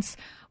vigilance.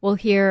 We'll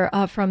hear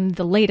from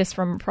the latest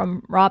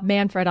from Rob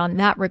Manfred on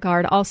that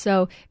regard.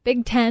 Also,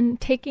 Big Ten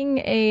taking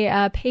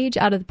a page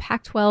out of the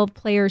Pac-12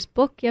 players'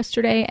 book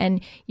yesterday and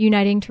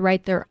uniting to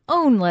write their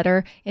own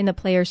letter in the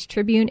Players'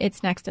 Tribune.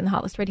 It's next in the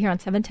Hot List right here on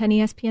 710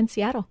 ESPN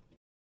Seattle.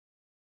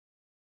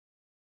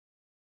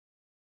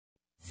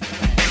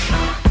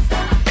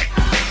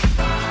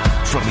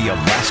 From the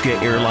Alaska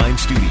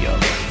Airlines studio,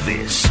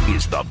 this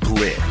is The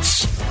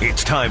Blitz.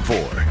 It's time for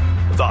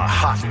The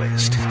Hot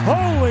List.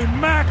 Holy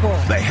mackerel!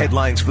 The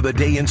headlines for the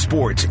day in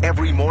sports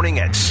every morning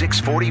at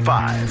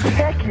 6:45.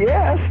 Heck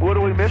yes! What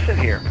are we missing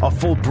here? A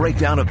full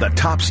breakdown of the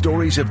top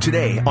stories of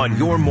today on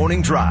your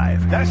morning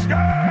drive. Let's go!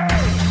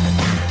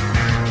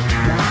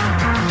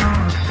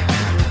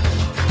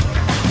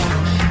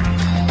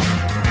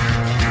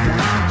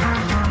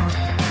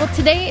 Well,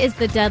 today is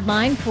the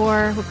deadline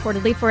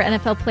reportedly for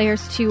NFL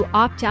players to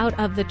opt out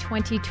of the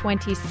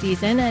 2020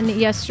 season. And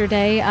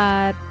yesterday,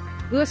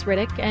 Louis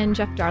Riddick and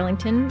Jeff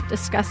Darlington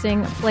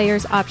discussing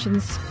players'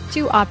 options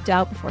to opt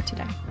out before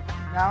today.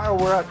 Now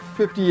we're at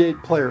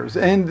 58 players,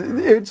 and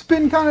it's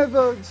been kind of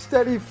a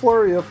steady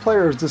flurry of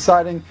players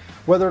deciding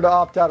whether to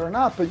opt out or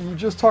not. But you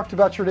just talked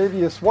about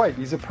Tre'Davious White.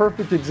 He's a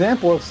perfect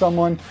example of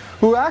someone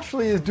who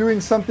actually is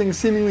doing something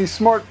seemingly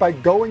smart by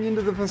going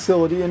into the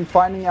facility and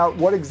finding out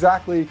what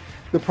exactly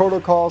the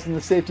protocols and the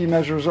safety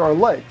measures are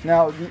like.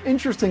 Now, the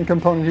interesting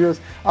component here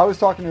is I was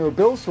talking to a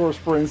Bill source,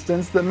 for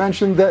instance, that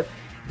mentioned that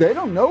they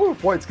don't know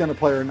if White's going to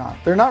play or not.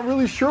 They're not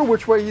really sure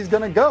which way he's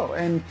going to go,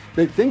 and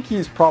they think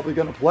he's probably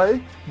going to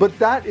play, but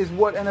that is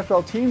what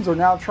NFL teams are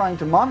now trying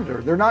to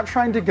monitor. They're not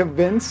trying to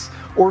convince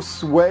or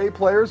sway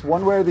players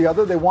one way or the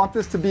other. They want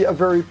this to be a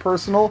very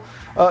personal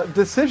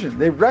decision.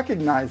 They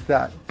recognize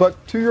that.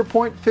 But to your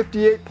point,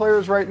 58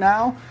 players right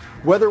now.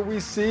 Whether we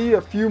see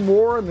a few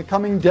more in the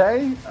coming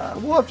day,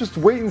 we'll have to just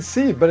wait and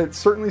see, but it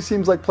certainly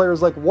seems like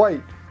players like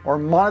White are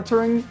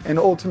monitoring and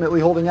ultimately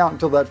holding out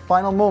until that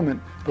final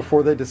moment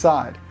before they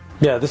decide.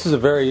 Yeah, this is a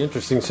very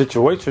interesting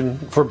situation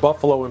for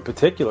Buffalo in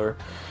particular,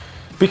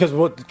 because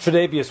with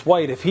Tre'Davious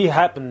White, if he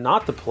happened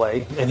not to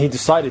play and he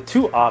decided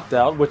to opt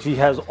out, which he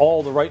has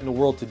all the right in the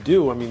world to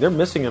do, I mean, they're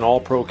missing an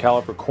all-pro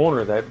caliber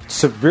corner that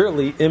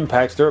severely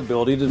impacts their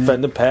ability to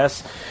defend the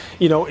pass,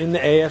 in the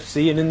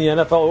AFC and in the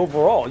NFL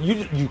overall.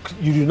 You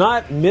do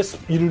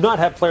not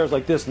have players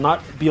like this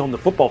not be on the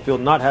football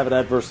field, not have it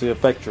adversely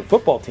affect your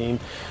football team.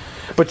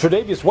 But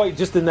Tre'Davious White,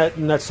 just in that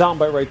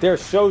soundbite right there,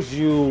 shows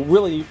you,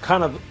 really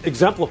kind of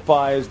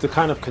exemplifies the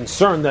kind of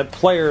concern that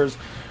players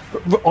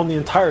on the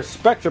entire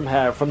spectrum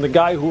have, from the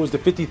guy who was the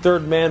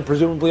 53rd man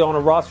presumably on a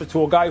roster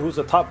to a guy who's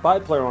a top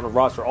 5 player on a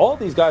roster. All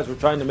these guys are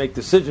trying to make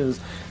decisions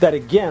that,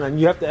 again,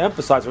 and you have to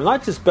emphasize, are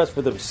not just best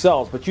for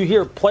themselves, but you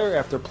hear player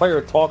after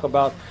player talk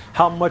about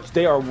how much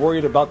they are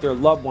worried about their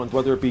loved ones,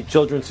 whether it be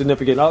children,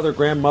 significant other,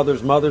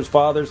 grandmothers, mothers,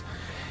 fathers.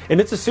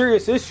 And it's a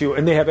serious issue,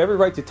 and they have every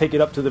right to take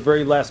it up to the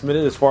very last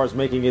minute as far as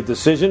making a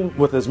decision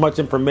with as much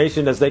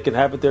information as they can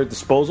have at their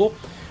disposal.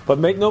 But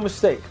make no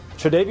mistake,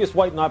 Tre'Davious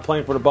White not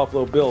playing for the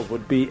Buffalo Bills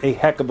would be a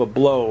heck of a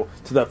blow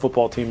to that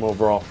football team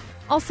overall.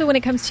 Also, when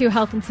it comes to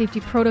health and safety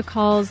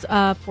protocols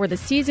for the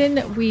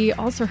season, we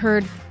also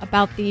heard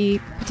about the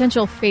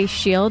potential face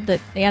shield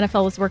that the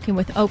NFL was working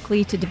with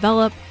Oakley to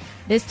develop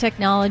this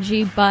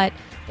technology, but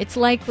it's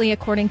likely,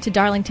 according to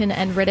Darlington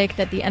and Riddick,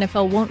 that the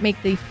NFL won't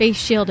make the face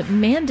shield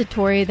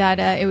mandatory, that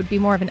it would be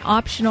more of an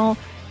optional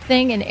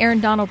thing. And Aaron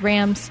Donald,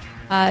 Rams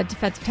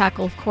defensive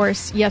tackle, of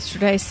course,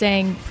 yesterday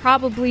saying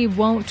probably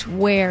won't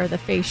wear the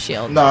face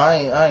shield. No,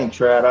 I ain't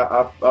tried.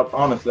 I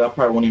honestly, I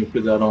probably won't even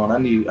put that on. I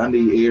need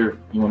air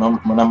when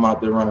I'm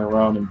out there running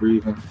around and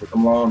breathing with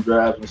them long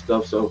drives and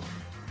stuff. So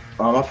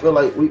I feel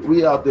like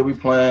we out there, we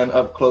playing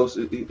up close.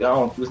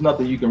 There's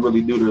nothing you can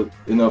really do to,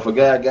 if a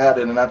guy got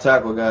it and I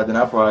tackle a guy, then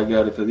I probably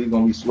got it because he's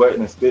gonna be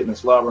sweating and spitting and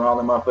slobbering all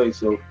in my face.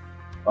 So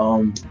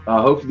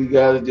hopefully you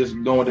guys are just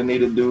doing what they need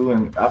to do.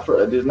 And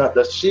there's not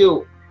the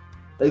shield.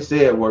 They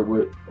said it worked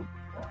with.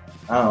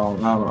 I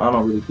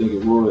don't really think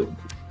it would.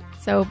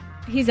 So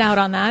he's out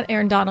on that.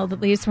 Aaron Donald,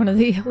 at least one of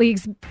the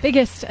league's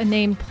biggest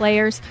named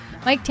players.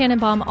 Mike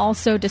Tannenbaum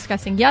also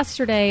discussing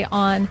yesterday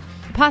on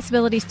the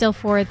possibility still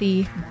for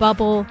the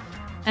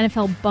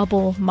NFL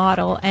bubble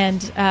model,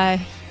 and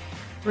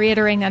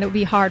reiterating that it would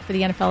be hard for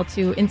the NFL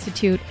to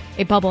institute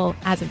a bubble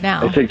as of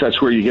now. I think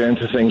that's where you get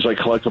into things like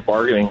collective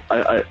bargaining.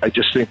 I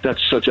just think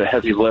that's such a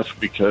heavy lift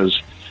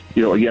because,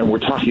 again, we're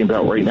talking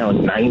about right now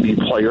 90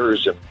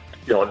 players and,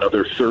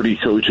 another 30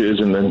 coaches,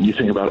 and then you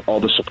think about all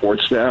the support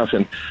staff.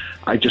 And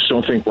I just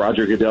don't think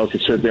Roger Goodell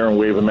could sit there and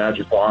wave a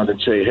magic wand and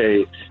say,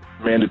 hey,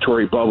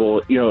 mandatory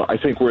bubble. I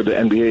think where the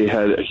NBA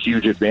had a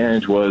huge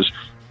advantage was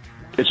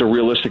it's a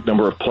realistic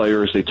number of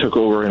players. They took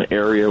over an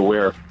area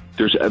where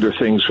there's other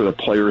things for the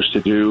players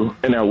to do.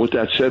 And now with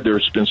that said,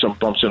 there's been some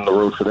bumps in the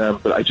road for them.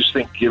 But I just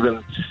think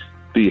given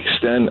the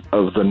extent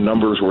of the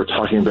numbers we're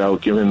talking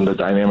about, given the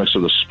dynamics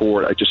of the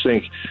sport, I just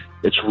think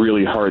it's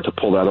really hard to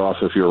pull that off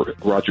if you're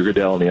Roger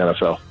Goodell in the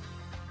NFL.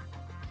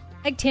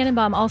 Mike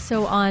Tannenbaum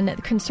also on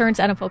concerns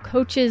NFL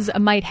coaches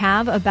might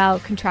have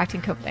about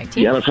contracting COVID-19.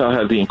 The NFL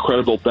had the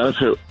incredible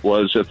benefit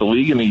was that the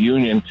league and the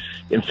union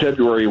in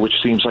February,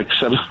 which seems like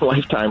 7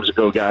 lifetimes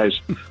ago,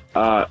 guys,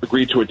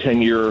 agreed to a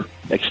 10-year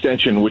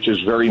extension, which is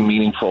very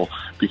meaningful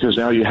because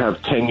now you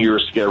have 10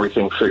 years to get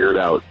everything figured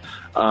out,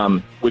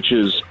 which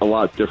is a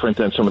lot different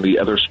than some of the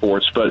other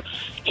sports. But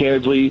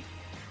candidly,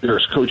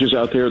 there's coaches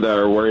out there that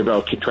are worried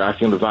about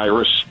contracting the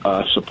virus,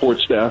 support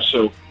staff.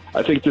 So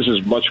I think this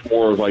is much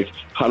more of like,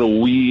 how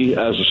do we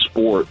as a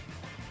sport,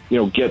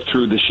 get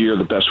through this year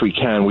the best we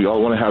can? We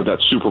all want to have that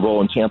Super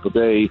Bowl in Tampa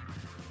Bay,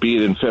 be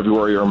it in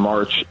February or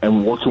March,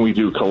 and what can we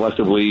do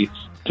collectively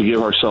to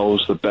give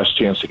ourselves the best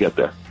chance to get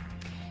there?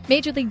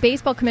 Major League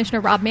Baseball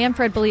Commissioner Rob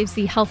Manfred believes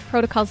the health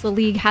protocols the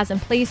league has in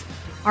place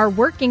are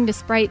working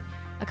despite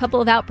a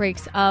couple of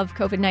outbreaks of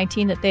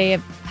COVID-19 that they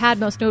have had,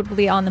 most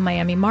notably on the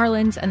Miami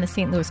Marlins and the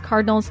St. Louis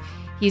Cardinals.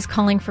 He's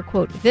calling for,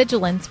 quote,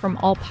 vigilance from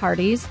all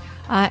parties,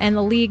 and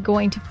the league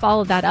going to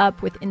follow that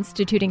up with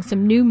instituting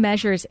some new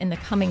measures in the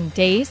coming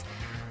days.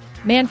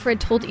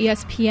 Manfred told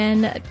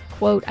ESPN,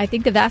 quote, I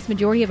think the vast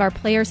majority of our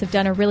players have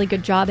done a really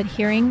good job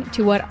adhering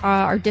to what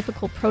are our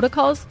difficult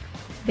protocols.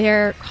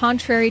 They're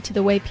contrary to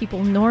the way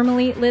people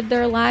normally live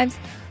their lives.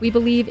 We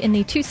believe in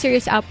the 2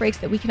 serious outbreaks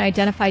that we can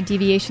identify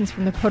deviations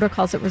from the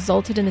protocols that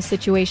resulted in the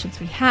situations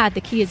we had.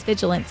 The key is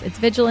vigilance. It's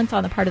vigilance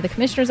on the part of the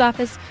commissioner's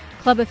office,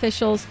 club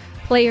officials,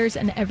 players,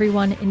 and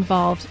everyone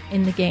involved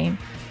in the game.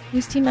 At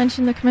least he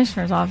mentioned the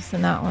commissioner's office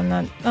in that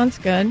one. That's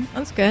good.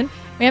 That's good.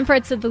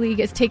 Manfred said the league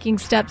is taking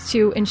steps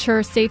to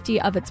ensure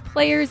safety of its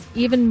players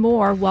even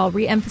more while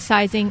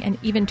re-emphasizing and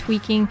even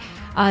tweaking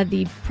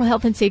the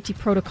health and safety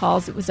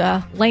protocols. It was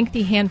a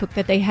lengthy handbook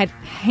that they had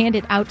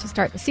handed out to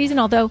start the season,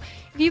 although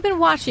if you've been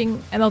watching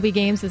MLB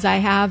games, as I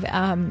have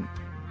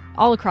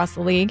all across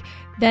the league,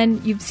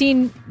 then you've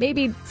seen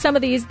maybe some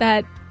of these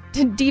that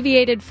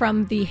deviated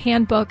from the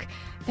handbook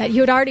that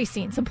you had already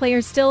seen. Some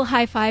players still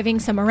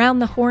high-fiving, some around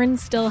the horn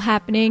still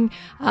happening,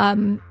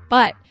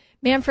 but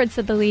Manfred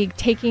said the league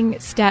taking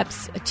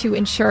steps to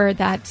ensure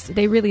that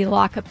they really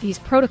lock up these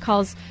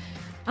protocols.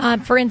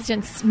 For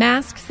instance,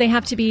 masks, they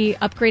have to be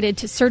upgraded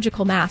to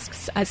surgical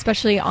masks,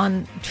 especially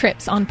on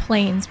trips, on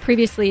planes.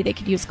 Previously, they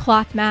could use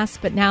cloth masks,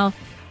 but now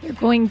they're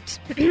going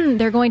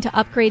to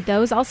upgrade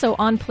those. Also,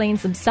 on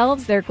planes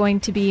themselves, they're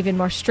going to be even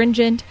more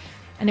stringent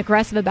and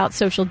aggressive about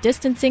social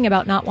distancing,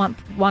 about not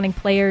wanting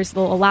players.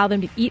 They'll allow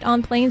them to eat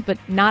on planes, but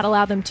not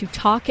allow them to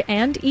talk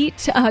and eat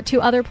to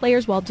other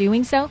players while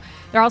doing so.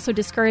 They're also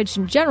discouraged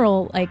in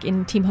general, like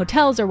in team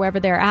hotels or wherever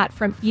they're at,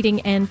 from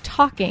eating and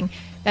talking,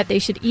 that they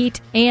should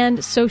eat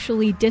and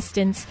socially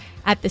distance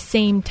at the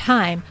same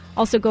time.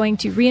 Also going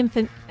to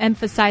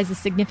re-emphasize the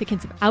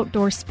significance of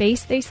outdoor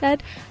space, they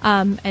said,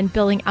 and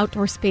building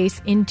outdoor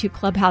space into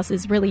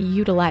clubhouses, really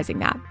utilizing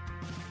that.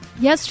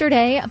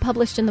 Yesterday,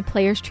 published in the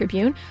Players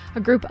Tribune, a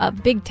group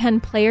of Big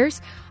Ten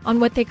players on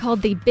what they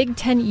called the Big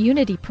Ten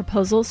Unity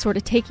Proposal, sort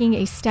of taking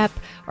a step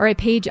or a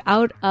page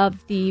out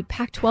of the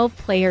Pac-12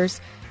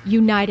 Players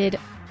United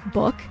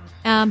book.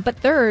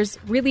 But theirs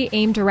really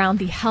aimed around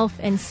the health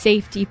and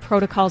safety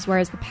protocols,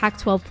 whereas the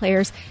Pac-12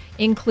 players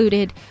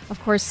included, of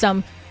course,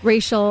 some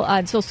racial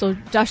and social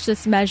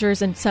justice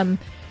measures and some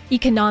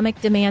economic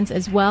demands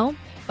as well.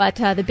 But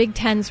the Big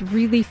Ten's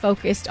really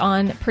focused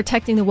on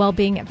protecting the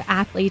well-being of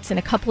athletes in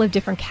a couple of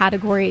different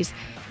categories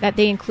that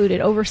they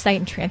included: oversight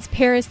and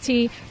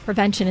transparency,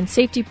 prevention and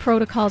safety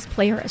protocols,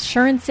 player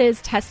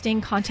assurances, testing,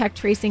 contact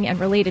tracing,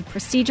 and related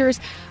procedures,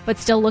 but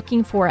still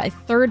looking for a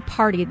third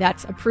party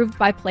that's approved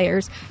by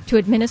players to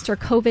administer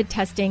COVID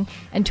testing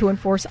and to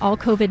enforce all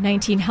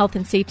COVID-19 health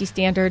and safety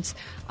standards.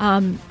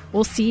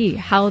 We'll see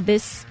how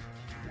this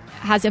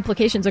has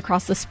implications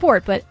across the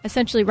sport, but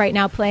essentially right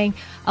now playing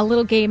a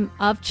little game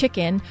of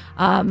chicken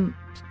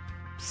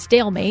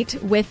stalemate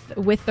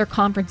with their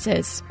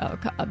conferences.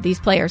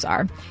 These players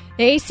are.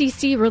 The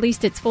ACC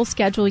released its full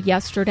schedule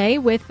yesterday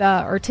with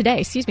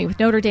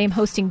Notre Dame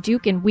hosting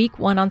Duke in Week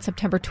 1 on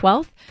September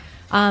 12th.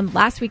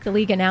 Last week, the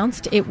league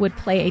announced it would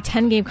play a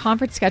 10-game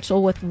conference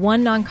schedule with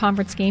one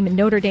non-conference game, and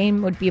Notre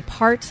Dame would be a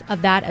part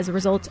of that as a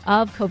result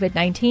of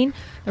COVID-19.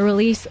 The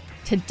release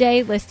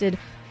today listed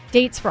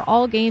dates for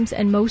all games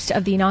and most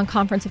of the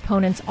non-conference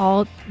opponents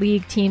all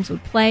league teams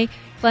would play.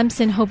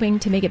 Clemson, hoping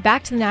to make it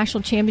back to the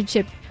national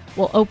championship,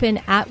 will open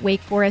at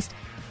Wake Forest.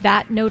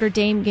 Its Notre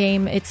Dame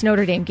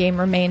game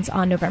remains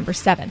on November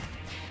 7th.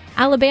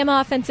 Alabama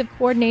offensive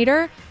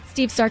coordinator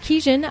Steve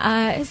Sarkisian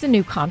has a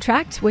new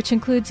contract, which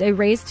includes a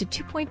raise to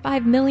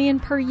 $2.5 million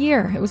per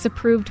year. It was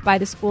approved by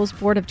the school's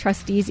board of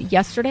trustees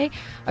yesterday.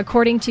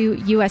 According to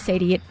USA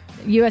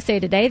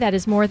Today, that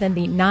is more than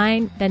the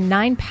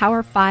nine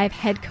Power 5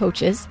 head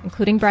coaches,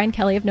 including Brian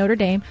Kelly of Notre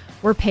Dame,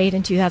 were paid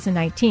in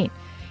 2019.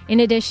 In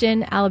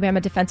addition,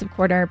 Alabama defensive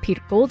coordinator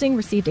Peter Golding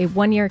received a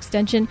one-year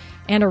extension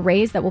and a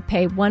raise that will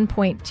pay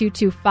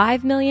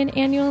 $1.225 million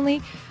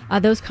annually.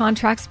 Those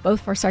contracts,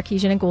 both for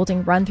Sarkisian and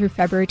Golding, run through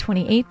February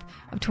 28th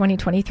of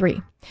 2023.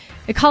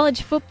 The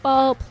College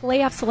Football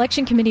Playoff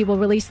Selection Committee will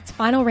release its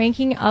final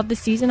ranking of the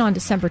season on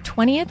December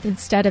 20th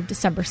instead of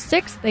December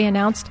 6th. They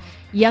announced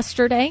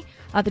yesterday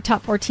the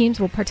top 4 teams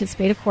will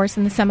participate, of course,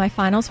 in the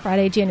semifinals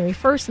Friday, January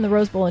 1st in the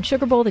Rose Bowl and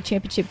Sugar Bowl. The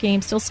championship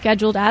game still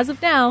scheduled as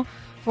of now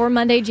for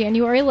Monday,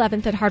 January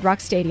 11th at Hard Rock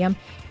Stadium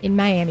in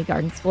Miami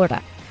Gardens,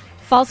 Florida.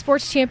 Fall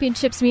sports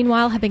championships,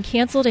 meanwhile, have been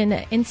canceled in the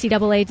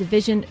NCAA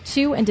Division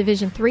II and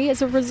Division III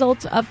as a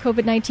result of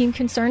COVID-19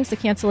 concerns. The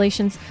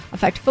cancellations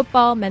affect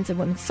football, men's and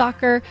women's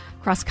soccer,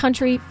 cross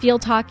country,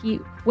 field hockey,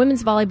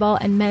 women's volleyball,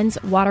 and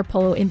men's water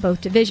polo in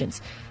both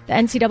divisions. The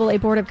NCAA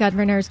Board of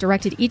Governors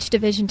directed each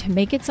division to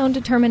make its own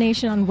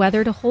determination on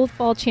whether to hold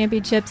fall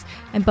championships,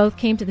 and both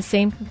came to the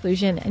same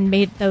conclusion and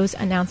made those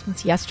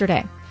announcements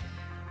yesterday.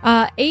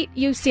 8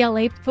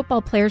 UCLA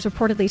football players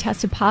reportedly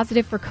tested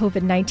positive for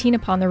COVID-19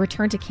 upon their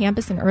return to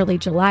campus in early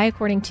July,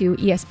 according to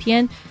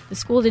ESPN. The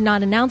school did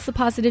not announce the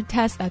positive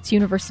test. That's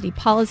university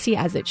policy,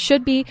 as it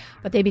should be,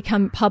 but they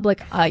become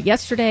public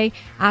yesterday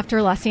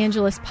after Los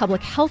Angeles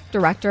Public Health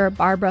Director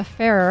Barbara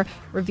Ferrer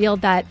revealed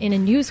that in a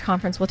news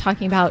conference while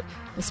talking about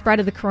the spread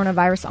of the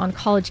coronavirus on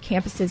college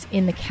campuses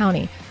in the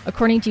county.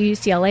 According to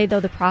UCLA, though,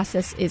 the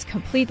process is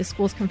complete. The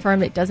school's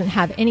confirmed it doesn't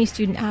have any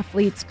student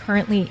athletes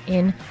currently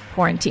in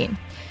quarantine.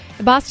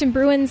 The Boston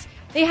Bruins,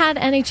 they had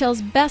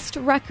NHL's best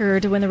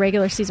record when the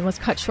regular season was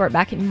cut short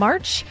back in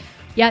March.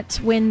 Yet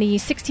when the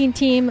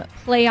 16-team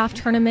playoff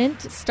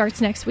tournament starts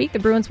next week, the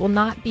Bruins will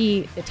not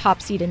be the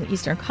top seed in the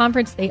Eastern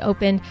Conference. They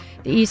open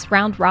the East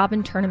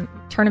round-robin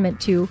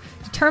tournament to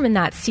determine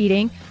that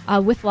seeding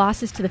with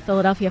losses to the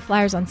Philadelphia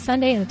Flyers on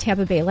Sunday and the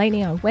Tampa Bay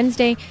Lightning on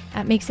Wednesday.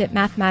 That makes it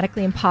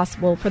mathematically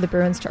impossible for the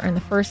Bruins to earn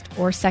the first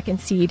or second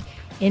seed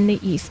in the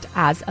East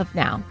as of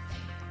now.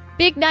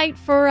 Big night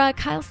for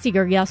Kyle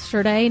Seager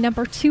yesterday,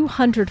 number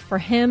 200 for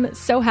him.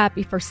 So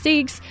happy for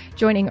Siegs,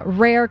 joining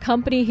rare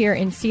company here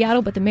in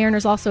Seattle, but the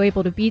Mariners also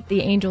able to beat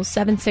the Angels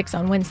 7-6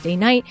 on Wednesday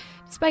night,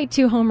 despite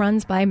 2 home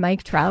runs by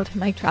Mike Trout.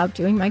 Mike Trout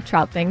doing Mike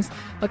Trout things.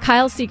 But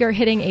Kyle Seager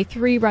hitting a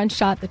 3-run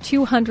shot, the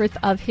 200th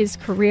of his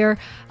career,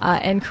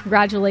 and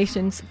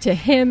congratulations to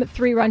him.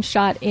 3-run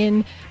shot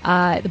in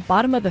the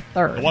bottom of the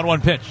third. The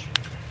 1-1 pitch.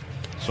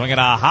 Swinging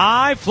a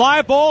high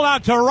fly ball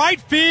out to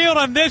right field,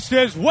 and this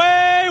is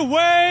way,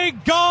 way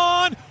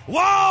gone.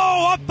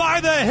 Whoa, up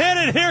by the hit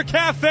and here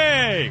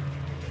Cafe.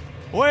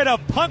 Way to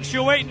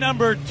punctuate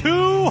number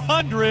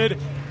 200.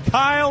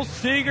 Kyle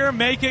Seager,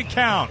 make it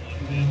count.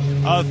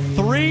 A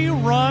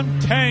 3-run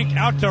tank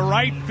out to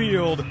right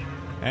field,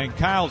 and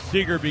Kyle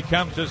Seager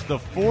becomes just the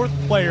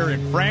 4th player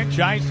in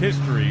franchise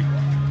history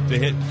to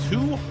hit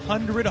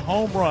 200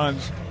 home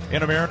runs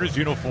in a Mariners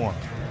uniform.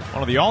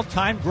 One of the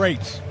all-time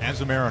greats as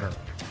a Mariner.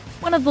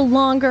 One of the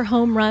longer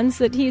home runs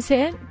that he's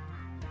hit.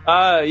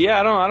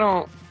 Yeah, I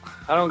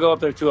don't go up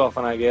there too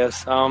often, I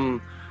guess.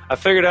 I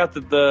figured out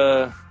that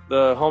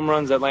the home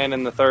runs that land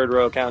in the 3rd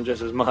row count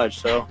just as much,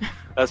 so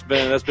that's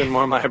been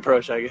more my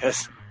approach, I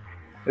guess.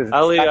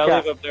 I'll leave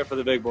up there for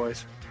the big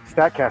boys.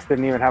 StatCast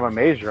didn't even have a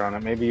major on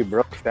it. Maybe you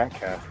broke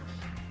StatCast.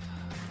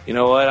 You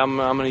know what? I'm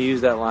going to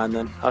use that line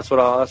then. That's what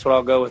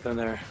I'll go with in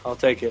there. I'll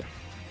take it.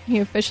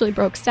 You officially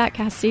broke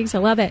StatCast, Siegs. I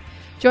love it.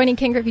 Joining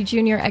Ken Griffey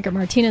Jr., Edgar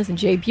Martinez, and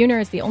Jay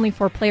Buhner as the only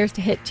 4 players to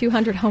hit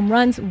 200 home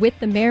runs with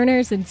the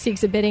Mariners, and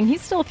Seager's bidding.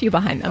 He's still a few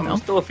behind them, though.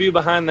 Still a few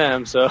behind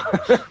them, so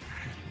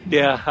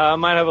yeah, I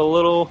might have a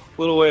little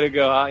way to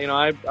go.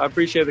 I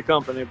appreciate the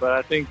company, but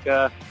I think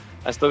I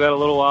still got a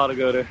little while to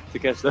go to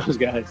catch those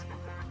guys.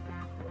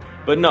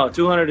 But no,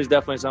 200 is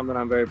definitely something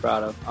I'm very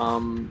proud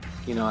of.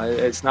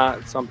 It's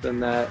not something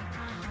that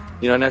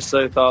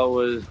necessarily thought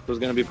was going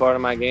to be part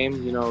of my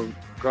game,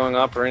 growing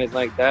up or anything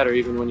like that, or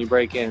even when you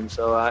break in.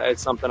 So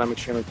it's something I'm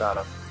extremely proud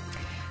of.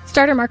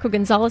 Starter Marco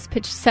Gonzales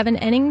pitched 7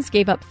 innings,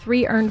 gave up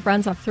 3 earned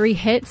runs off 3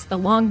 hits. The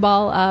long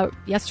ball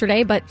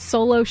yesterday, but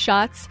solo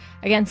shots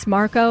against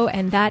Marco,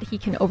 and that he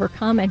can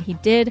overcome, and he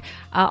did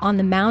on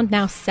the mound.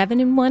 Now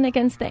 7-1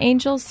 against the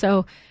Angels,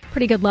 so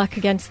pretty good luck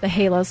against the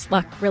Halos.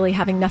 Luck really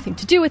having nothing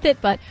to do with it,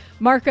 but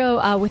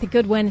Marco with a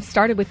good win,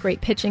 started with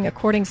great pitching,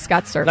 according to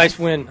Scott Service. Nice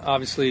win,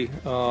 obviously.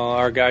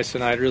 Our guys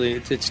tonight, really,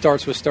 it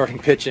starts with starting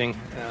pitching,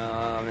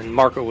 and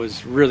Marco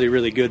was really,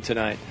 really good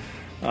tonight.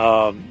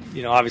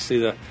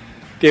 Obviously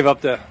gave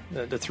up the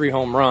 3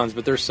 home runs,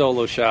 but they're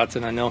solo shots,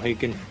 and I know he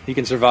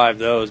can survive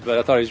those. But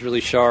I thought he was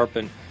really sharp,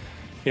 and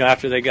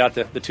after they got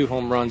the 2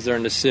 home runs there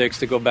in the 6th,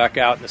 to go back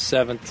out in the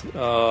 7th,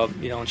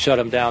 and shut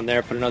him down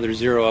there, put another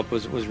 0 up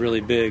was really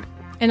big.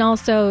 And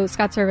also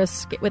Scott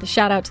Service with a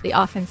shout out to the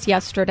offense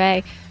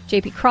yesterday.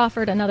 J.P.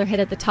 Crawford, another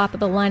hit at the top of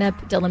the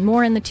lineup. Dylan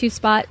Moore in the 2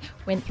 spot,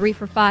 went 3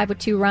 for 5 with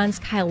 2 runs.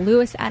 Kyle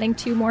Lewis adding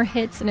 2 more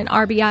hits and an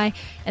RBI.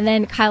 And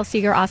then Kyle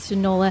Seager,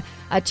 Austin Nola,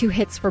 2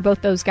 hits for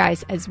both those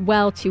guys as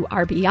well, 2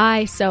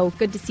 RBI. So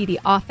good to see the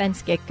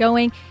offense get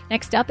going.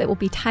 Next up, it will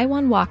be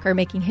Taijuan Walker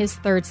making his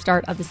 3rd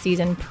start of the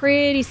season.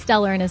 Pretty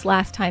stellar in his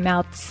last time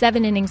out.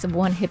 7 innings of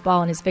 1 hit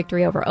ball in his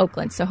victory over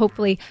Oakland. So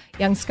hopefully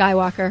young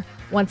Skywalker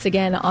once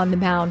again on the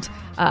mound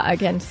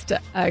against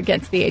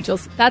the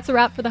Angels. That's a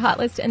wrap for the Hot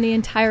List and the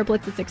entire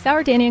Blitz at 6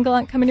 Hour. Danny and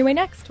Gallant coming your way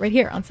next, right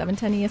here on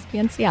 710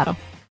 ESPN Seattle.